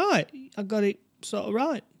 Right. I got it sort of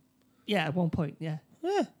right. Yeah, 1 point. Yeah.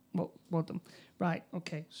 Yeah. Well done. Right.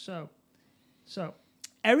 Okay. So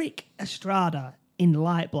Eric Estrada in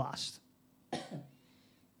Light Blast.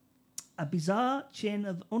 A bizarre chain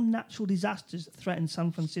of unnatural disasters threaten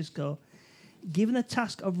San Francisco. Given the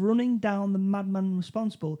task of running down the madman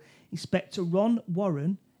responsible, Inspector Ron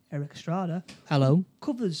Warren, Eric Estrada, Hello.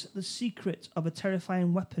 covers the secret of a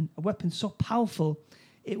terrifying weapon, a weapon so powerful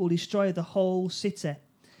it will destroy the whole city.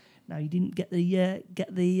 Now, you didn't get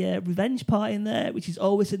the revenge part in there, which is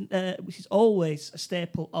always a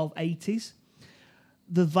staple of 80s.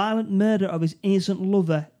 The violent murder of his innocent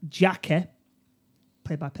lover, Jackie,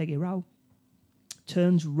 played by Peggy Rao,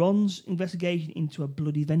 turns Ron's investigation into a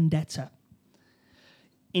bloody vendetta.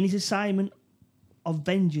 In his assignment of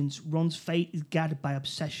vengeance, Ron's fate is guided by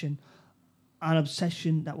obsession, an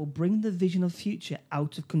obsession that will bring the vision of future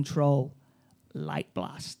out of control. Light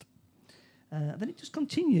Blast. Then it just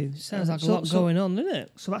continues. Sounds like a lot going on, doesn't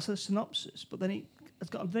it? So that's the synopsis, but then it's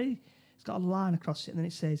got a line across it, and then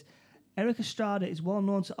it says, Eric Estrada is well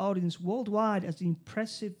known to audience worldwide as the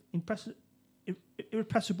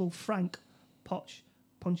irrepressible Frank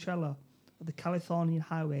Ponchella of the Californian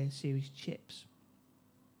Highway series Chips.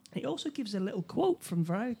 It also gives a little quote from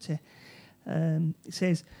Variety. It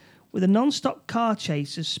says, with a non-stop car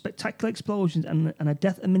chases, spectacular explosions, and a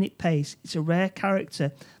death-a-minute pace, it's a rare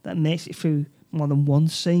character that makes it through more than one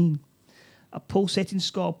scene. A pulsating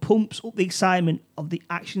score pumps up the excitement of the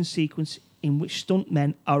action sequence in which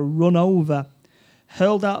stuntmen are run over,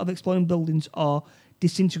 hurled out of exploding buildings, or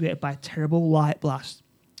disintegrated by a terrible light blast.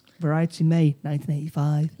 Variety, May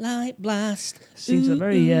 1985. Light blast. Seems a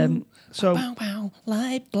very so. Pow, pow,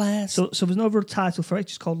 light blast. So there's no other title for it.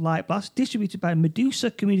 It's called Light Blast, distributed by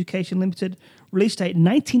Medusa Communication Limited, release date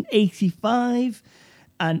 1985,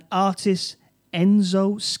 and artist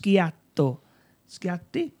Enzo Sciatti.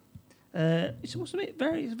 It's supposed to be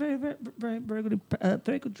very good,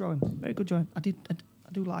 very good drawing, very good drawing. I do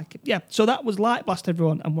like it. Yeah. So that was Light Blast,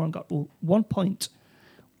 everyone, and Warren got 1 point,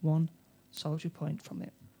 one solitary point from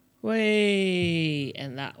it. Way,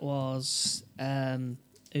 and that was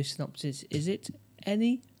whose synopsis is it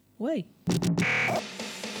anyway?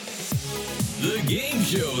 The game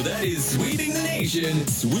show that is sweeping the nation.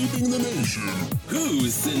 Sweeping the nation.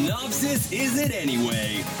 Whose synopsis is it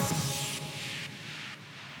anyway?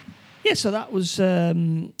 Yeah, so that was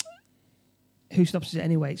Who Synopsis It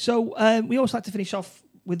Anyway. So we always like to finish off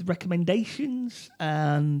with recommendations,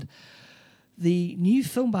 and the new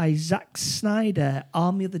film by Zack Snyder,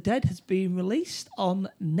 Army of the Dead, has been released on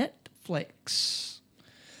Netflix.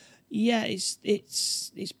 Yeah,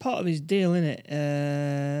 it's part of his deal, isn't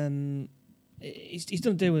it? He's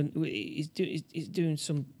doing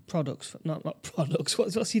some products, not products.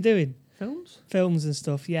 What's he doing? Films and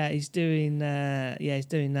stuff. Yeah, he's doing he's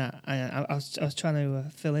doing that. I was trying to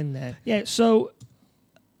fill in there. Yeah, so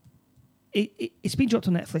it's been dropped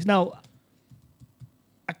on Netflix now.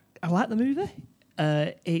 I like the movie.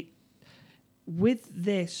 With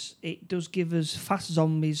this, it does give us fast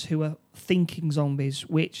zombies who are thinking zombies,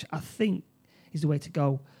 which I think is the way to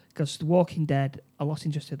go. Because The Walking Dead, I lost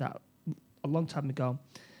interest in that a long time ago.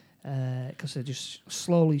 Because they're just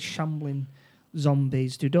slowly shambling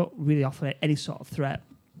zombies who don't really offer any sort of threat.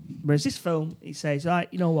 Whereas this film, it says, right,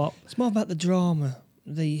 you know what? It's more about the drama,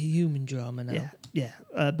 the human drama now. Yeah.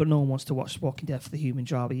 But no one wants to watch Walking Dead for the human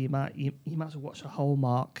drama. You might as well watch a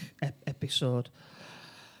Hallmark episode.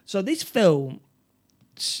 So this film,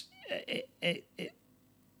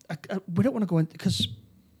 we don't want to go into because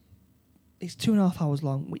it's 2.5 hours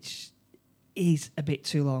long, which is a bit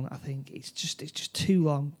too long. I think it's just too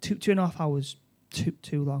long. 2.5 hours,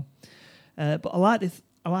 too long. But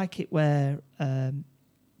I like it where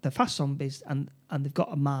they're fast zombies and they've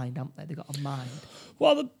got a mind, haven't they? They've got a mind.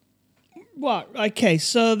 Well, okay.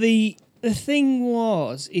 So the thing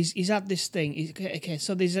was, he's had this thing. Okay,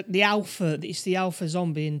 so there's the alpha. It's the alpha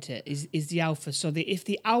zombie, isn't it? Is the alpha? So if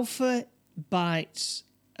the alpha bites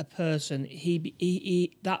a person,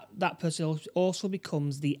 that person also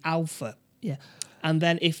becomes the alpha. Yeah. And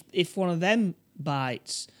then if one of them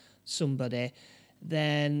bites somebody,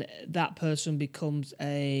 then that person becomes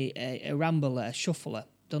a rambler, a shuffler,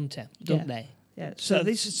 don't they? Yeah. So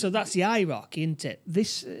that's the hierarchy, isn't it?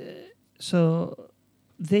 This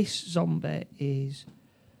zombie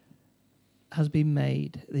has been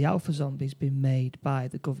made. The alpha zombie has been made by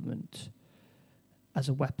the government as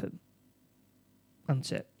a weapon,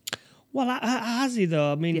 hasn't it? Well, has he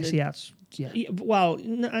though? I mean, Yes, he has. Yeah. Well,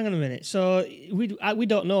 hang on a minute. So we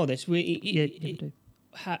don't know this. Yeah, you do.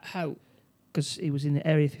 How? Because he was in the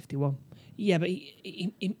Area 51. Yeah, but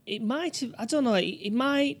it might have. I don't know. He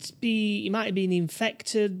might have been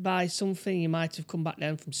infected by something. He might have come back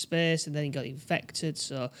down from space and then he got infected.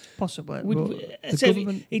 So Possibly.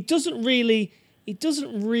 It doesn't really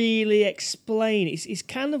explain. It's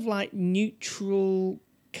kind of like neutral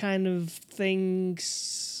kind of things.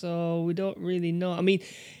 So we don't really know. I mean,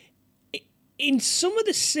 in some of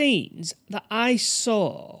the scenes that I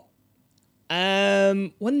saw,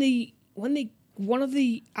 when one of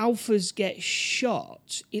the alphas gets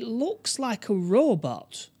shot, it looks like a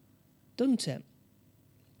robot, doesn't it?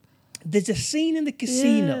 There's a scene in the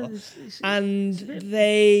casino, and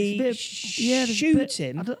they shoot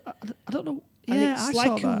him. I don't know. And Yeah, it's I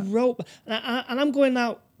like saw a that. robot. And I'm going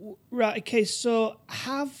out, right, okay, so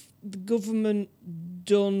have the government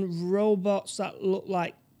done robots that look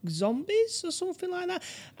like zombies or something like that?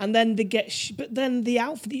 And then they get... but then the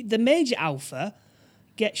alpha, the major alpha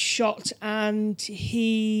gets shot and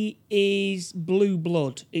he is blue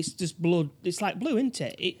blood. It's just blood. It's like blue, isn't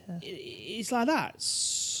it? It's like that.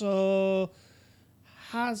 So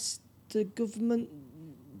has the government...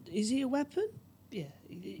 is he a weapon? Yeah.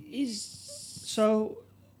 So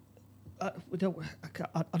we don't.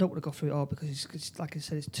 I don't want to go through it all because it's like I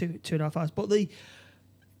said, it's 2.5 hours. But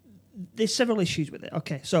there's several issues with it.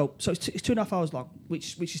 Okay, so it's 2.5 hours long,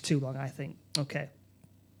 which is too long, I think. Okay,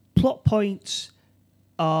 plot points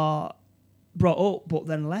are brought up but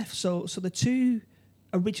then left. So the two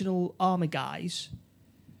original army guys,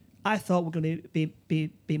 I thought were going to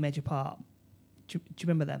be a major part. Do you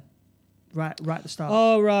remember them? Right at the start.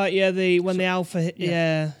 Oh right, yeah. When the alpha hit,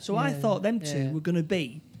 yeah. So I thought them two were going to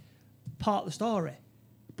be part of the story,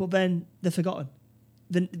 but then they're forgotten.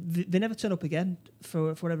 They never turn up again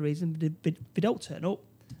for whatever reason. They don't turn up,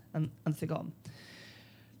 and they're forgotten.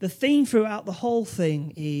 The theme throughout the whole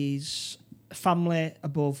thing is family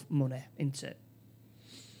above money, isn't it?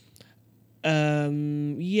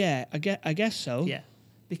 Yeah, I guess so. Yeah,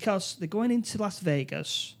 because they're going into Las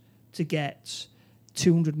Vegas to get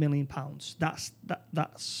 £200 million. That's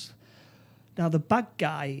now the bad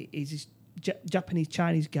guy is this Japanese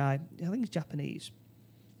Chinese guy. I think he's Japanese.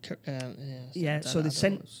 So they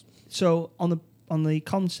sent. So on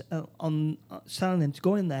selling them to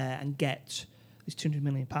go in there and get this £200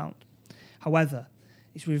 million. However,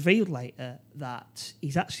 it's revealed later that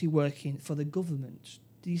he's actually working for the government.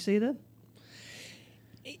 Do you see that?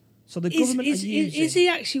 So the government is he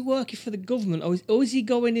actually working for the government, or is he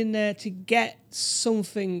going in there to get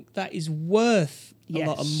something that is worth a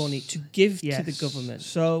lot of money to give to the government?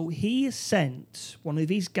 So he has sent one of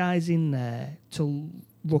these guys in there to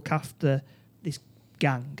look after this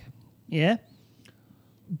gang, yeah?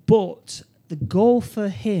 But the goal for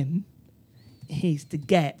him is to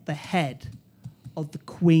get the head of the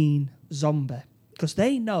Queen Zombie, because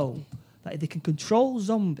they know that if they can control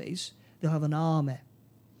zombies, they'll have an army.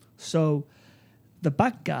 So the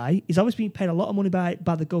bad guy is always being paid a lot of money by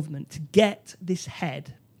the government to get this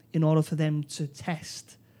head in order for them to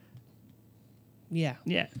test. Yeah,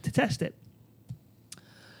 to test it.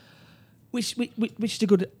 Which is a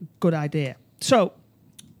good idea. So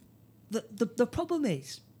the problem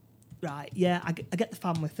is, right? Yeah, I get the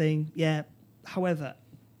family thing. Yeah, however,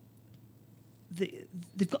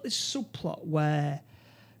 they've got this subplot where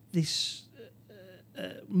this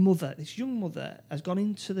young mother, has gone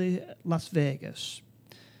into the Las Vegas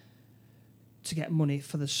to get money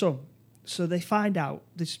for the son. So they find out,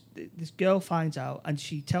 this girl finds out, and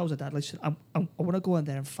she tells her dad, listen, I want to go in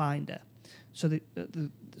there and find her. So the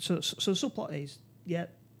subplot is,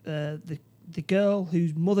 the girl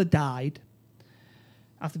whose mother died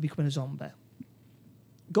after becoming a zombie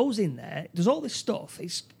goes in there, does all this stuff,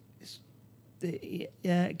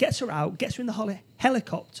 gets her out, gets her in the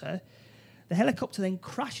helicopter. The helicopter then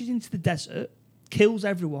crashes into the desert, kills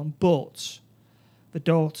everyone but the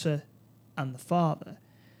daughter and the father.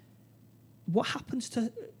 What happens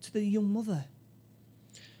to the young mother?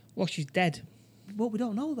 Well, she's dead. Well, we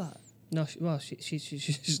don't know that. No,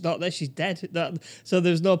 she's not there. She's dead. So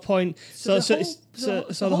there's no point. So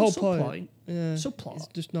the whole point. Subplot. It's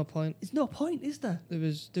just no point. There's no point, is there? There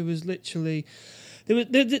was literally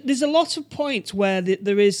there's a lot of points where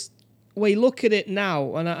there is, where you look at it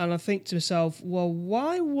now and I think to myself, well,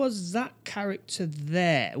 why was that character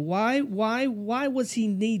there? Why was he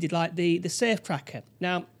needed? Like the safe cracker.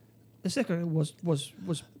 Now, the second was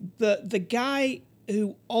the guy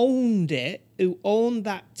who owned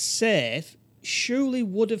that safe, surely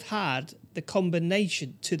would have had the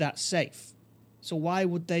combination to that safe. So why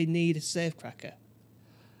would they need a safe cracker?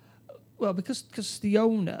 Well, because the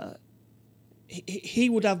owner,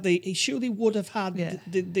 he surely would have had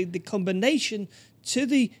the combination to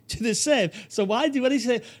the safe. So why do he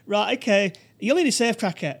say, right, okay, you'll need a safe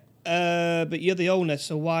cracker, but you're the owner,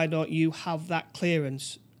 so why don't you have that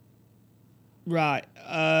clearance? Right.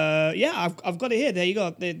 I've got it here. There you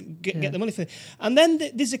go. Get the money for it. And then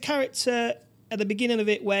there's a character at the beginning of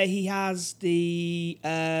it where he has the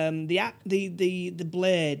blade,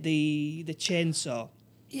 the chainsaw.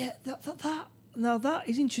 Yeah, that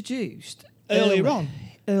is introduced earlier on.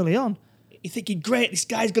 Early on. You're thinking, great, this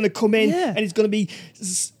guy's going to come in and he's going to be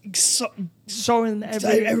sawing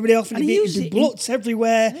everybody off, and there's bloods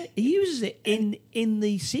everywhere. He uses it in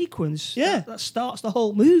the sequence that starts the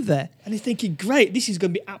whole movie. And you're thinking, great, this is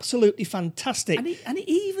going to be absolutely fantastic. And he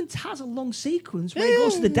even has a long sequence where he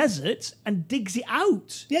goes to the desert and digs it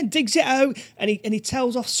out. Yeah, digs it out, and he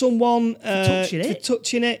tells off someone for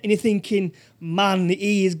touching it, and you're thinking, man,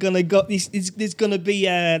 he is gonna go. There's gonna be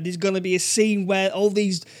a scene where all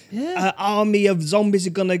these army of zombies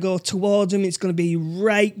are gonna go towards him. It's gonna be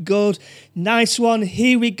right good, nice one.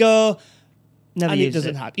 Here we go. Never and it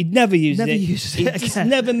doesn't happen. He never uses it. It's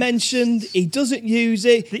never mentioned. He doesn't use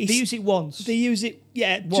it. They use it once. They use it,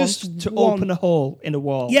 once just to open a hole in a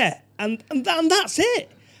wall. Yeah, and that's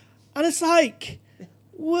it. And it's like,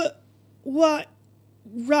 what?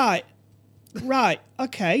 Right,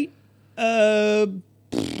 okay.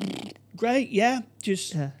 Great, yeah.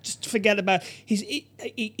 Just forget about.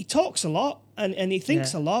 He talks a lot and he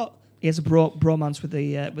thinks a lot. He has a bromance with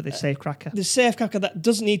the safe cracker. The safe cracker that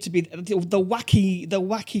doesn't need to be the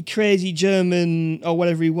wacky, crazy German or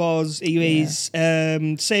whatever he was. He is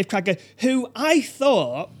safe cracker. Who I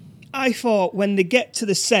thought when they get to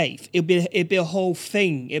the safe, it'd be a whole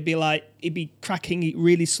thing. It'd be cracking it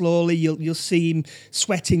really slowly. You'll see him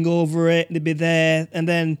sweating over it. They'd be there, and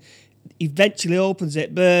then eventually opens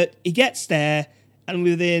it. But he gets there, and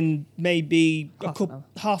within maybe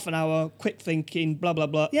half an hour, quick thinking, blah blah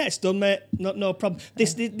blah. Yeah, it's done, mate. No problem.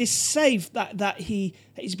 This safe that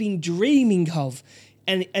he's been dreaming of.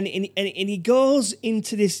 And he goes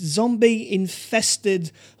into this zombie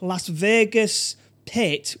infested Las Vegas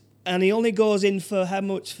pit. And he only goes in for how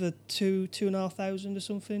much? For $2,500 or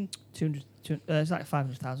something? It's like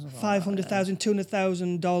 $500,000. $500,000,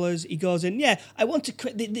 $200,000. He goes in. Yeah, I want to.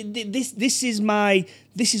 This is my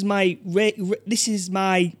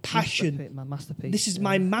passion. My masterpiece. This is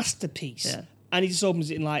my masterpiece. Yeah. And he just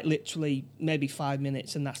opens it in like literally maybe 5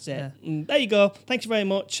 minutes, and that's it. Yeah. And there you go. Thanks very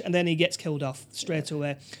much. And then he gets killed off straight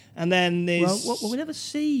away. And then there's well, we never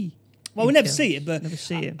see. Well, we never see it, but never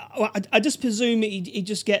see him. I just presume he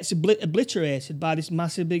just gets obliterated by this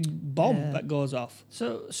massive big bomb that goes off.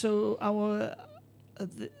 So our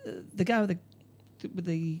the guy with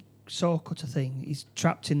the saw cutter thing, he's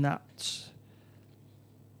trapped in that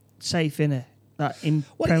safe, innit? That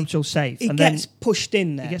impenetrable safe. He gets pushed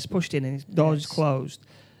in there. He gets pushed in, and his door is closed.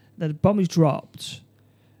 Then the bomb is dropped.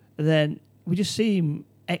 And then we just see him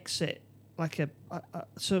exit like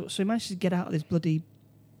so he manages to get out of this bloody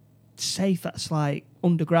safe that's like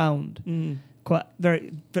underground quite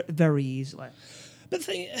very, very easily. But the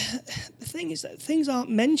thing is that things aren't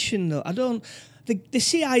mentioned though. I don't. The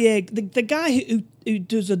CIA, the guy who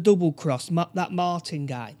does a double cross, that Martin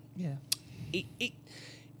guy. Yeah.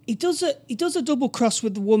 He does a double cross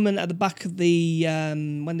with the woman at the back of the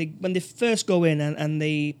when they first go in and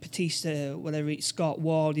the Batista, whatever it's Scott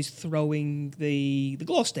Ward is throwing the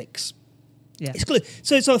glow sticks. Yeah. It's clear.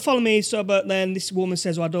 So follow me. So, but then this woman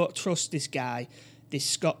says, "Well, I don't trust this guy,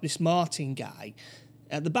 this Martin guy."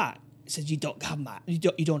 At the back, it says, "You don't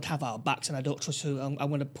have our backs, and I don't trust you. I'm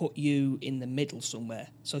going to put you in the middle somewhere."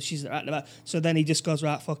 So she's right at the back. So then he just goes,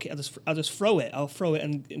 "Right, fuck it. I'll just throw it. I'll throw it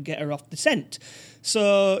and get her off the scent."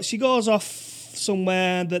 So she goes off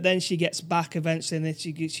somewhere, but then she gets back eventually, and then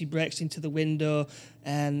she breaks into the window,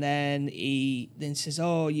 and then he then says,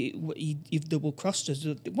 "Oh, you've double crossed us."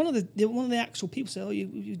 One of the actual people say, "Oh,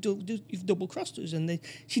 you've double crossed us," and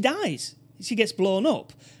she dies. She gets blown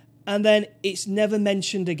up, and then it's never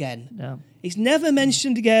mentioned again. No. It's never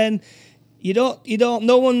mentioned again. You don't.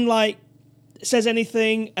 No one like says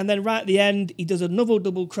anything, and then right at the end, he does another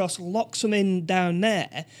double cross, locks him in down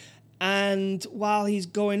there. And while he's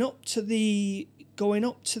going up to the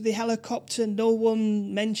helicopter, no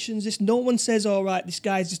one mentions this. No one says, "All right, this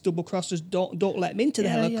guy's just double crossed us. Don't let him into the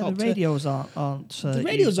helicopter." Yeah, the radios aren't. The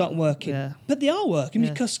radios aren't working, Yeah. but they are working Yeah.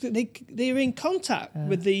 because they're in contact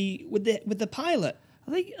with the pilot.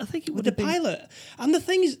 I think it With would the have been. pilot, and the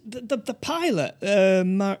thing is, the pilot,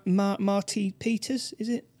 Marty Peters, is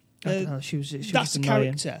it? I don't know, she was That's just the annoying.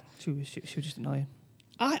 character. She was just annoying.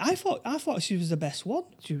 I thought she was the best one.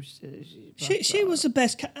 She was. She was the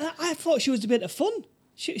best. I thought she was a bit of fun.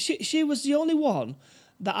 She was the only one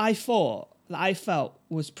that I felt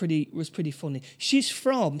was pretty funny. She's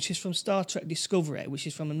from Star Trek Discovery, which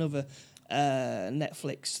is from another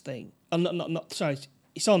Netflix thing. Oh, not sorry,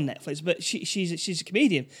 it's on Netflix, but she's a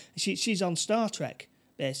comedian. She's on Star Trek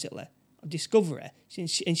basically. Discovery, and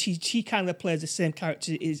she kind of plays the same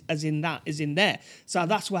character as in there. So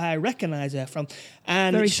that's where I recognise her from.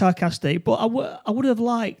 And very sarcastic, but I would have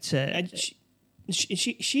liked it. And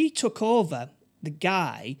she took over the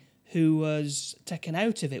guy who was taken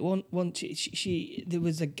out of it. There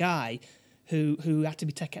was a guy who had to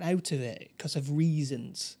be taken out of it because of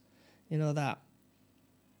reasons. You know that.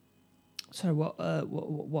 Sorry,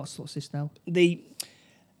 what's this now?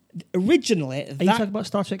 Originally, Are you talking about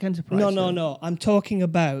Star Trek Enterprise? No. I'm talking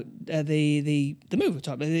about the movie we're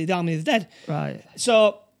talking about, the Army of the Dead. Right.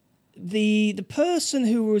 So the person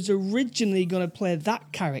who was originally going to play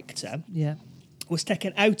that character Yeah. was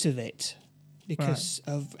taken out of it because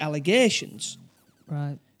of allegations.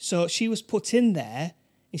 Right. So she was put in there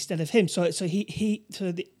instead of him. So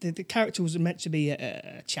the character was meant to be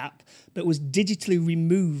a chap, but was digitally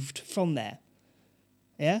removed from there.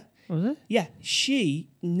 Yeah. Was it? Yeah, she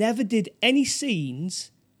never did any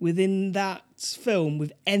scenes within that film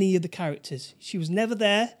with any of the characters. She was never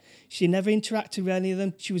there. She never interacted with any of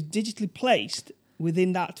them. She was digitally placed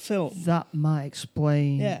within that film. That might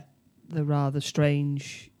explain Yeah. the rather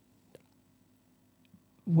strange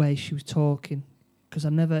way she was talking. Because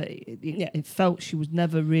it felt she was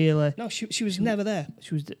never really. No, she was never there.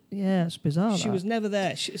 She was. Yeah, it's bizarre. She was never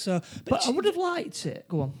there. But I would have liked it.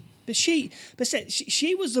 Go on. But she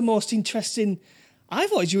was the most interesting. I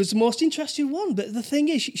thought she was the most interesting one. But the thing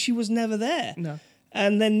is, she was never there. No.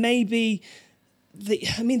 And then maybe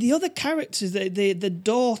the other characters, the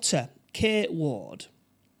daughter, Kate Ward,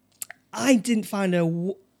 I didn't find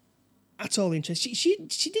her at all interesting. She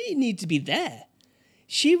didn't need to be there.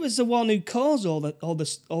 She was the one who caused all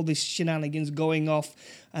this shenanigans going off,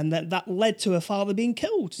 and that led to her father being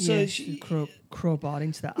killed. So Yeah, she crowbarred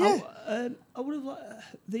into that. Yeah. I would have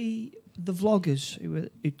the vloggers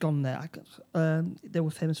who'd gone there. They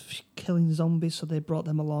were famous for killing zombies, so they brought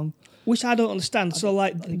them along. Which I don't understand. I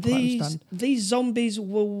didn't quite understand. These zombies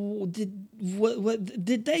did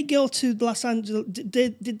they go to Los Angeles?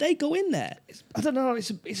 Did they go in there? I don't know.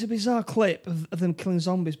 It's a bizarre clip of them killing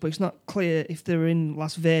zombies, but it's not clear if they're in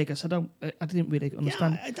Las Vegas. I didn't really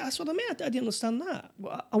understand. Yeah, that's what I mean. I didn't understand that.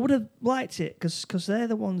 Well, I would have liked it because they're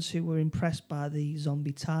the ones who were impressed by the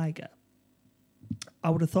zombie tiger. I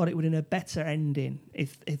would have thought it would have been a better ending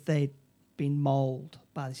if they'd been mauled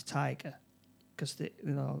by this tiger, because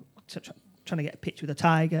trying to get a picture with a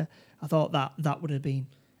tiger. I thought that would have been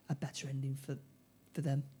a better ending for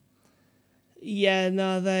them. Yeah,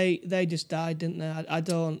 no, they just died, didn't they? I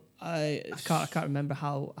can't remember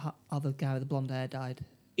how the guy with the blonde hair died.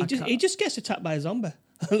 He just gets attacked by a zombie.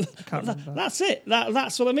 I can't remember. That's it.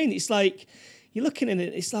 That's what I mean. It's like you're looking at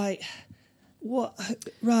it. It's like what?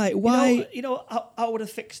 Right? Why? I would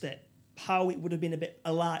have fixed it. How it would have been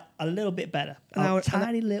a little bit better.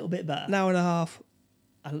 Tiny little bit better. An hour and a half.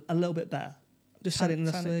 A little bit better. Just said it in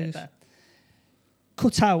the Tiny bit face. better.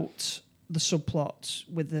 Cut out the subplot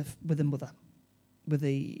with the mother, with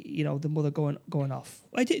the mother going off.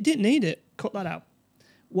 I didn't need it. Cut that out.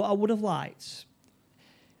 What I would have liked,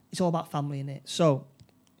 it's all about family in it. So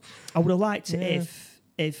I would have liked it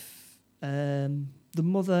if the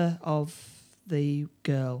mother of the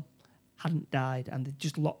girl hadn't died, and they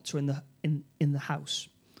just locked her in the house.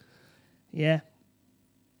 Yeah,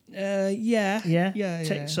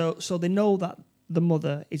 Yeah. So they know that the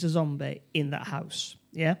mother is a zombie in that house.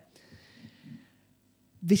 Yeah.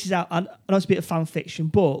 This is out. I know it's a bit of fan fiction,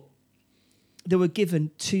 but they were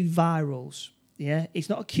given 2 virals. Yeah, it's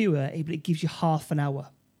not a cure, but it gives you half an hour.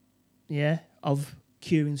 Yeah, of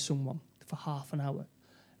curing someone for half an hour,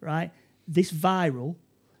 right? This viral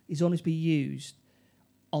is only to be used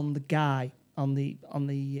on the guy on the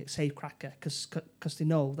safecracker because they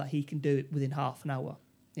know that he can do it within half an hour.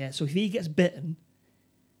 Yeah, so if he gets bitten,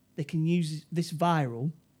 they can use this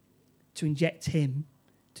viral to inject him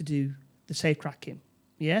to do the safecracking.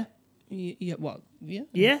 Yeah, Yeah. What? Yeah.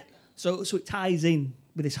 yeah. So it ties in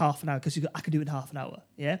with this half an hour because I can do it in half an hour.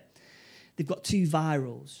 Yeah, they've got 2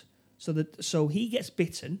 virals. So he gets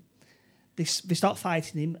bitten. They start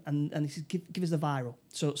fighting him, and he says, "Give us the viral."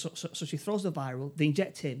 So she throws the viral. They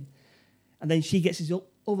inject him, and then she gets his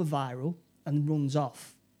other viral and runs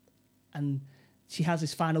off. And she has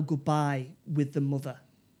this final goodbye with the mother.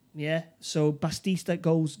 Yeah. So Batista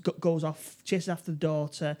goes off, chases after the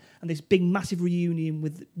daughter, and this big massive reunion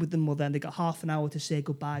with the mother. And they got half an hour to say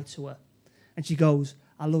goodbye to her. And she goes,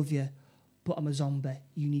 "I love you, but I'm a zombie.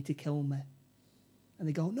 You need to kill me." And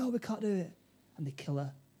they go, "No, we can't do it." And they kill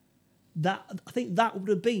her. I think that would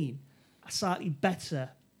have been a slightly better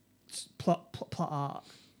plot arc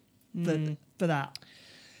for that.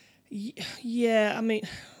 Yeah, I mean,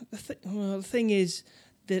 the thing is,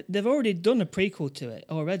 they've already done a prequel to it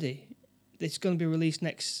already. It's going to be released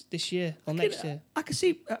next year. I can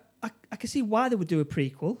see. I can see why they would do a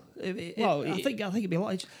prequel. I think it'd be a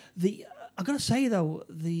lot. I'm gonna say though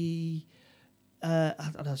I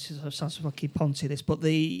don't know, it sounds fucking poncy this, but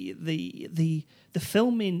the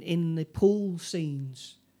filming in the pool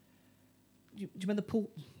scenes. Do you remember the pool?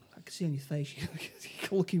 I can see on your face you're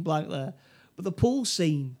looking blank there. But the pool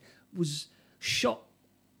scene was shot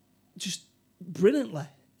just brilliantly,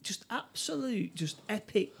 just absolute, just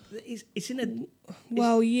epic. It's in a.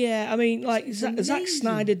 Well, yeah, I mean, like Zack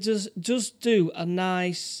Snyder does do a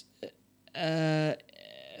nice.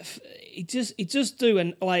 He just do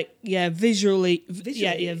and like visually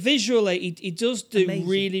visually he does do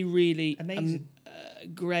amazing. Really amazing.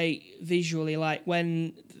 Great visually, like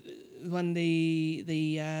when the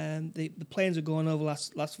planes were going over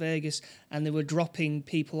Las Vegas and they were dropping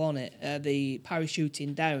people on it, the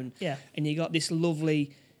parachuting down, and you got this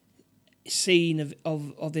lovely scene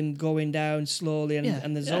of them going down slowly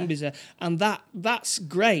and the zombies are, and that's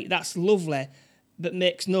great, that's lovely, but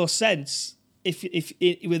makes no sense if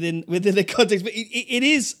within the context, but it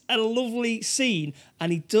is a lovely scene,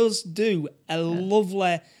 and he does do a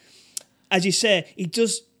lovely, as you say, he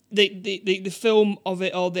does the film of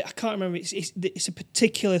it, or I can't remember. It's a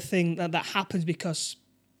particular thing that happens because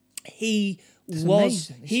he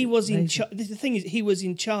was in charge. The thing is, he was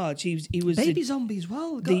in charge. He was baby zombie as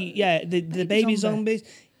well. The baby zombies.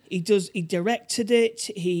 He directed it.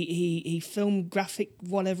 He filmed graphic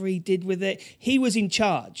whatever he did with it. He was in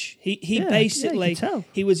charge. He basically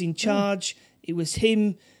he was in charge. It was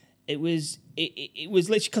him. It was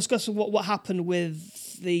literally because of what happened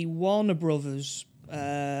with the Warner Brothers,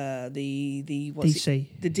 the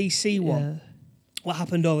DC one. Yeah. What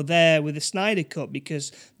happened over there with the Snyder Cut,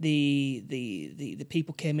 because the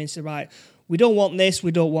people came in and said, right, we don't want this,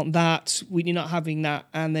 we don't want that, we're not having that.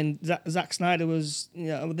 And then Zack Snyder was,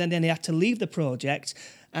 then he had to leave the project,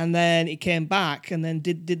 and then he came back and then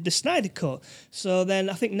did the Snyder Cut. So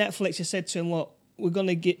then I think Netflix has said to him, look,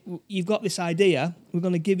 you've got this idea, we're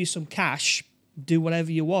going to give you some cash, do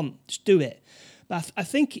whatever you want, just do it. But I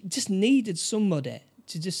think it just needed somebody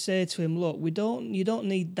to just say to him, look, you don't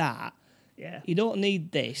need that. Yeah. You don't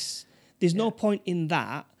need this. There's no point in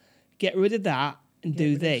that. Get rid of that and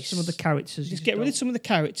do this. Some of the characters. Just get rid of some of the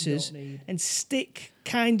characters and stick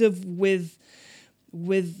kind of with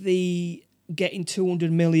the getting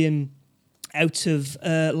 200 million out of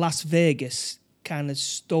Las Vegas kind of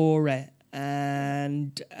story.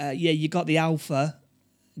 And you got the alpha,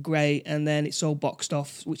 great, and then it's all boxed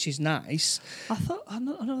off, which is nice. I thought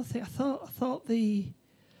another thing. I thought the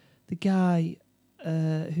guy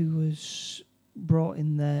who was brought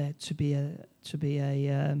in there to be a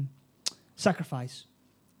sacrifice.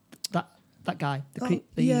 That guy.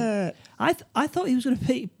 I thought he was going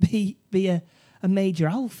to be a major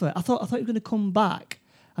alpha. I thought he was going to come back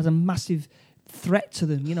as a massive threat to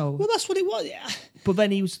them. Well, that's what it was. Yeah. But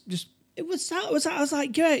then he was just It was that. I was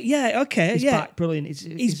like, great, yeah, okay, He's yeah. back, brilliant.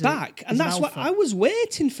 He's back, and that's what I was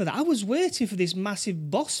waiting for. That I was waiting for this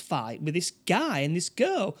massive boss fight with this guy and this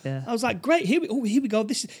girl. Yeah. I was like, great, here we go.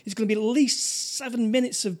 This is going to be at least 7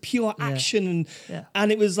 minutes of pure action,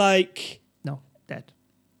 and it was like, No, dead.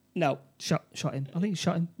 no, Shot him. I think he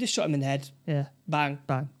shot him. just shot him in the head, Yeah. bang,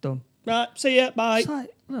 Bang. Done. right, see ya, bye. It's like,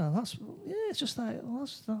 well, that's it's just like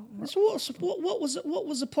that's not. So what was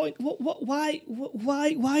the point?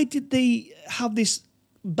 Why did they have this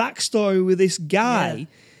backstory with this guy?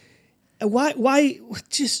 And why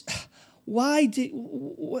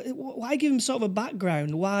give him sort of a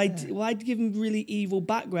background? Why give him really evil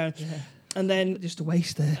background? And then Just a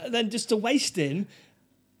waste there. just to waste him,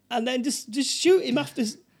 and then just shoot him after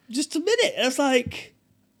just a minute. And it's like,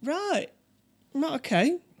 right,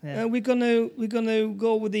 okay. Yeah. We're gonna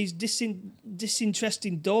go with his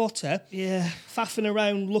disinteresting daughter, faffing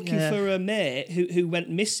around looking Yeah. for a mate who went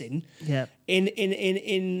missing. Yeah. And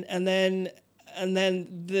then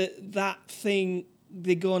that thing,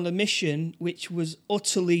 they go on a mission which was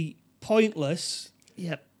utterly pointless.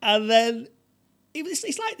 Yep. And then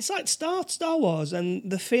it's like Star Wars and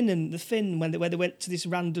the Finn when they went to this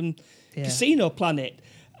random casino planet,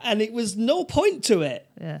 and it was no point to it.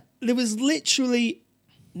 Yeah. There was literally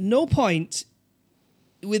no point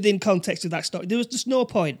within context of that story. There was just no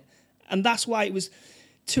point, and that's why it was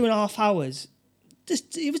 2.5 hours.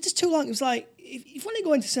 It was just too long. It was like if you want to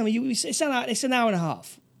go into cinema, it's an hour and a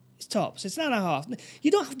half. It's tops. It's an hour and a half. You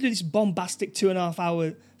don't have to do this bombastic 2.5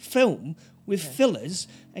 hour film with fillers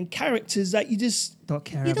and characters that you just Don't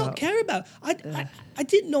care You about. don't care about. I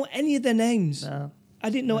didn't know any of their names. No. I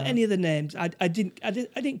didn't know any of the names. I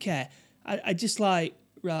didn't care. I just like,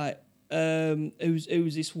 right.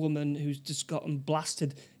 Who's this woman who's just gotten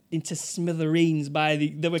blasted into smithereens by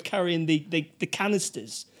they were carrying the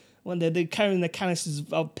canisters when they're carrying the canisters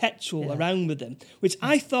of petrol around with them, which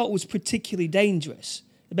I thought was particularly dangerous,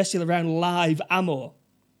 especially around live ammo.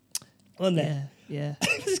 Wasn't it? Yeah.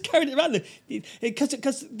 Just carried it around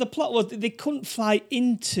because the plot was they couldn't fly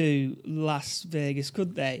into Las Vegas,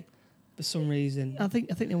 could they? For some reason. I think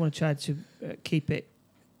they want to try to keep it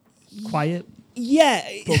quiet, Yeah.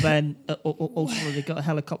 but then ultimately they got a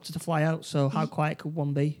helicopter to fly out. So how quiet could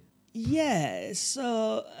one be? Yeah,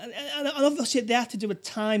 so and obviously they have to do a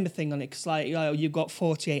timer thing on it because like you've got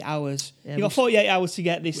 48 hours. Yeah, You've got 48 hours to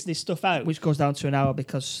get this stuff out. Which goes down to an hour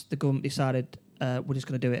because the government decided we're just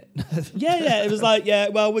going to do it. Yeah, it was like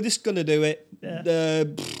well we're just gonna do it. Yeah.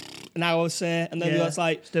 An hour say, and then it's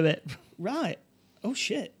like let's do it. right. Oh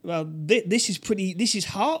shit! Well, this is pretty. This is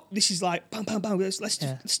hot. This is like bam, bam, bam.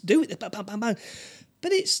 Let's do it. Bam, bam, bam, bam.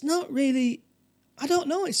 But it's not really. I don't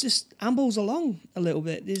know. It's just ambles along a little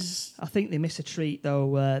bit. I think they missed a treat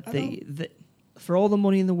though. For all the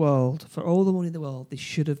money in the world, they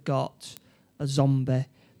should have got a zombie,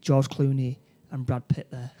 George Clooney and Brad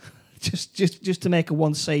Pitt there, just to make a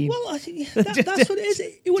one scene. Well, I think that's what it is.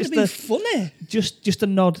 It would have been funny. Just a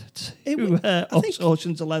nod to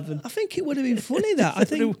Ocean's 11. I think it would have been funny. That I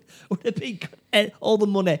think would have been all the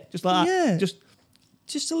money just like that.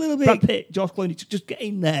 Just a little bit. Brad Pitt, George Clooney, just get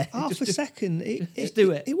in there. Half a second. Just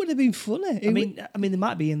do it. It would have been funny. I mean, they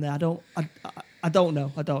might be in there. I don't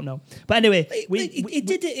know. But anyway, he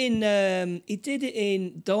did it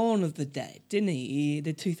in Dawn of the Dead, didn't he?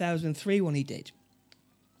 The 2003 one he did.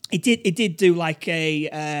 It did do like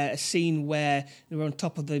a scene where they were on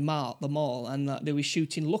top of the mall, and they were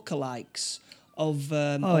shooting lookalikes of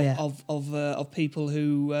people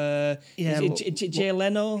who Jay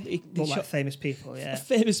Leno, like famous people,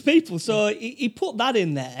 famous people. So he put that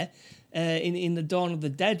in there. In the Dawn of the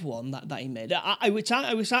Dead one that he made, which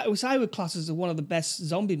I would class as one of the best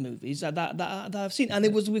zombie movies that I've seen, and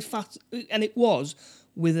it was with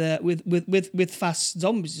fast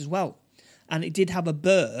zombies as well, and it did have a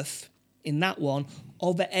birth in that one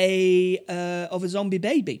of a zombie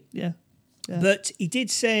baby. Yeah. But he did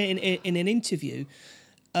say in an interview,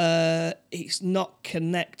 it's not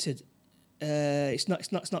connected. It's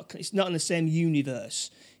not in the same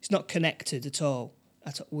universe. It's not connected at all.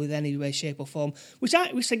 With any way, shape, or form. Which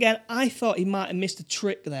again, I thought he might have missed a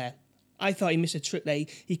trick there. He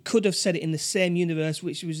could have said it in the same universe,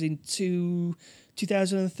 which was in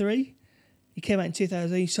 2003. He came out in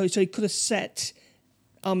 2003, so he could have set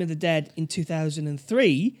Army of the Dead in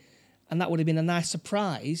 2003, and that would have been a nice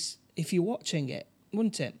surprise if you're watching it,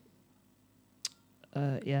 wouldn't it?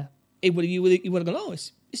 Yeah. You would have gone, oh,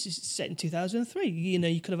 this is set in 2003. You know,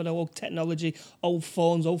 you could have had old technology, old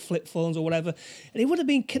phones, old flip phones or whatever. And it would have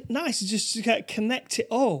been nice to just connect it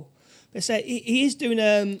all. They say he is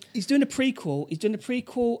doing he's doing a prequel. He's doing a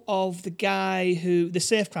prequel of the guy the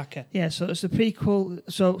safecracker. Yeah, so it's a prequel.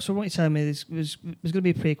 So what you're telling me is there's going to be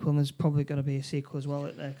a prequel and there's probably going to be a sequel as well,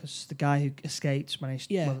 because the guy who escaped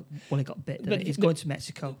managed. Yeah. Well, he got bit. But He's going to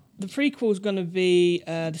Mexico. The prequel is going to be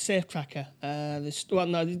the safecracker.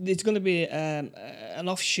 It's going to be an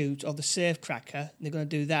offshoot of the safecracker. They're going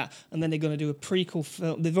to do that, and then they're going to do a prequel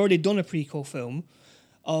film. They've already done a prequel film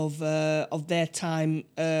of their time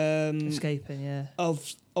Escaping, yeah.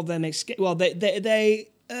 Of them escape. Well, they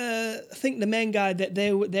I think the main guy that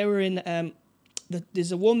they were in.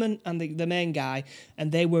 There's a woman and the main guy,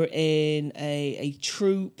 and they were in a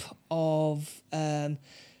troop of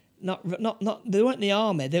not they weren't in the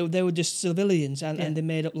army. They were just civilians, and they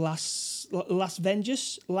made up Last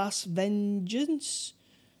Vengeance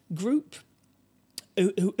group,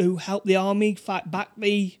 who helped the army fight back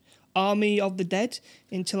the army of the dead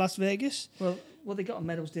into Las Vegas. Well, they got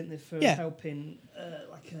medals, didn't they, for Yeah. helping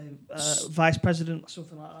like a vice president or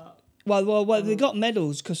something like that. Well, they got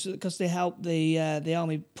medals because they helped the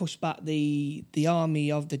army push back the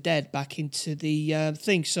army of the dead back into the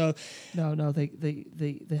thing. So No,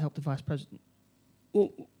 they helped the vice president.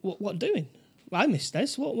 what doing? I missed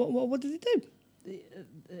this. What did they do?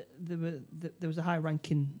 There was a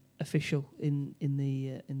high-ranking official in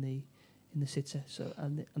the city, so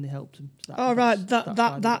and they helped him. So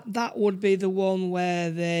That would be the one where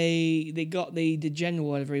they got the general,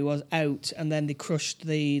 whatever he was, out, and then they crushed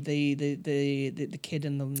the kid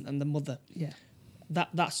and the mother. Yeah.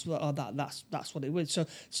 That's what it was.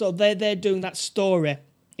 So they're doing that story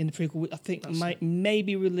in the prequel. I think may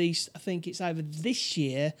be released. I think it's either this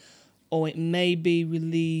year or it may be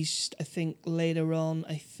released. I think later on.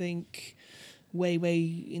 I think way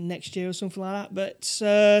in next year or something like that. But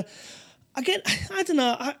again, I don't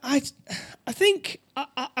know. I think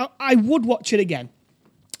I would watch it again.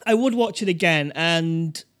 I would watch it again,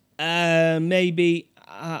 and maybe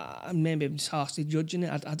I'm just harshly judging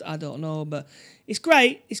it. I don't know, but it's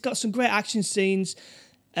great. It's got some great action scenes.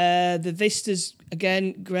 The vistas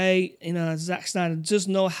again, great. You know, Zack Snyder does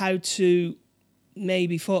know how to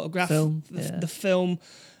maybe photograph the film.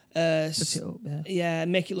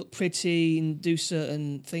 Make it look pretty and do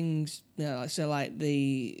certain things. You know, like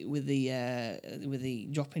with the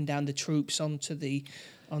dropping down the troops onto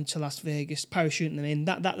Las Vegas, parachuting them in.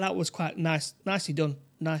 That was quite nicely done.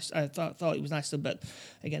 Nice. I thought it was nice done, but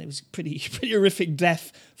again, it was pretty horrific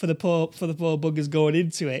death for the poor buggers going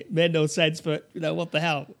into it. Made no sense, but what the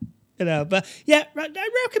hell, But yeah, I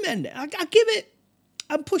recommend it. I give it.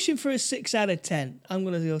 I'm pushing for a 6 out of 10. I'm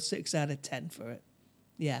gonna go 6 out of 10 for it.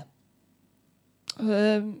 Yeah.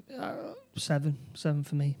 7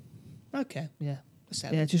 for me. Okay. Yeah.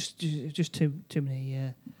 7. Yeah, just too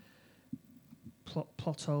many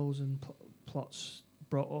plot holes and plots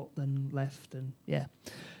brought up then left, and yeah.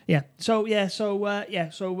 So that's on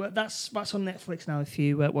Netflix now. If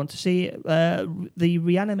you want to see it, the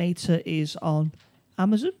Reanimator is on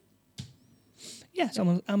Amazon. Yeah, it's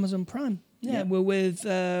on Amazon Prime. Yeah, we're with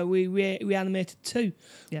we Reanimated 2,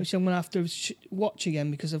 which I'm going to have to watch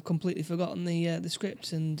again because I've completely forgotten the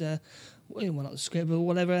script and well, not the script, but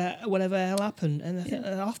whatever hell happened. And I think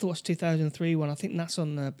I have to watch 2003 one. I think that's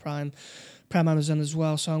on Prime Amazon as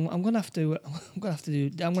well. So I'm going to have to do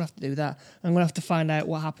that. I'm going to have to find out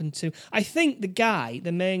what happened to. I think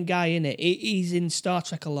the main guy in it, he's in Star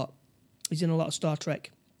Trek a lot. He's in a lot of Star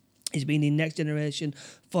Trek. He's been in Next Generation,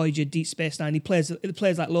 Voyager, Deep Space Nine. He plays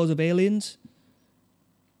like loads of aliens.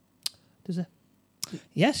 Does he?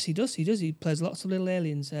 Yes, he does. He plays lots of little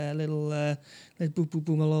aliens, little boom, boom,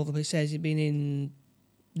 boom all over. But he says he's been in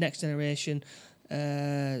Next Generation,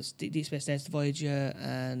 Deep Space Nine, Voyager,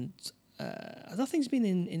 and I don't think he's been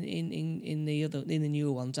in the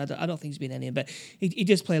newer ones. I don't think he's been in any, but he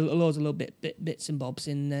does play loads of little bits and bobs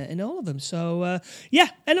in all of them. So yeah.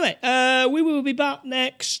 Anyway, we will be back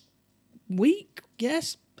next week.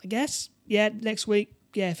 Yes, I guess. Yeah, next week.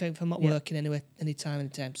 Yeah, if I'm not working anyway, anytime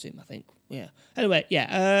soon, I think. Yeah. Anyway,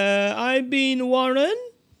 yeah. I've been Warren.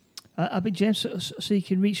 I've been James. So you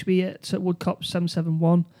can reach me at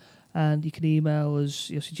Woodcop771, and you can email us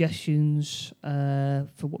your suggestions for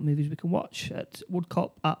what movies we can watch at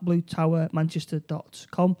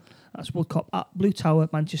woodcop@bluetowermanchester.com. That's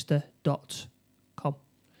woodcop@bluetowermanchester.com.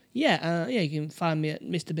 Yeah, you can find me at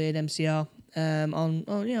Mr. Beard MCR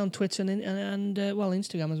on Twitter and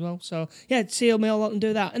Instagram as well. So yeah, see me all out and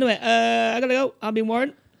do that. Anyway, I gotta go. I've been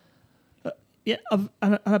Warren.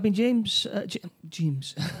 I've been James.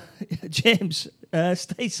 James. James.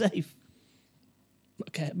 Stay safe.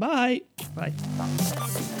 Okay, bye. Bye.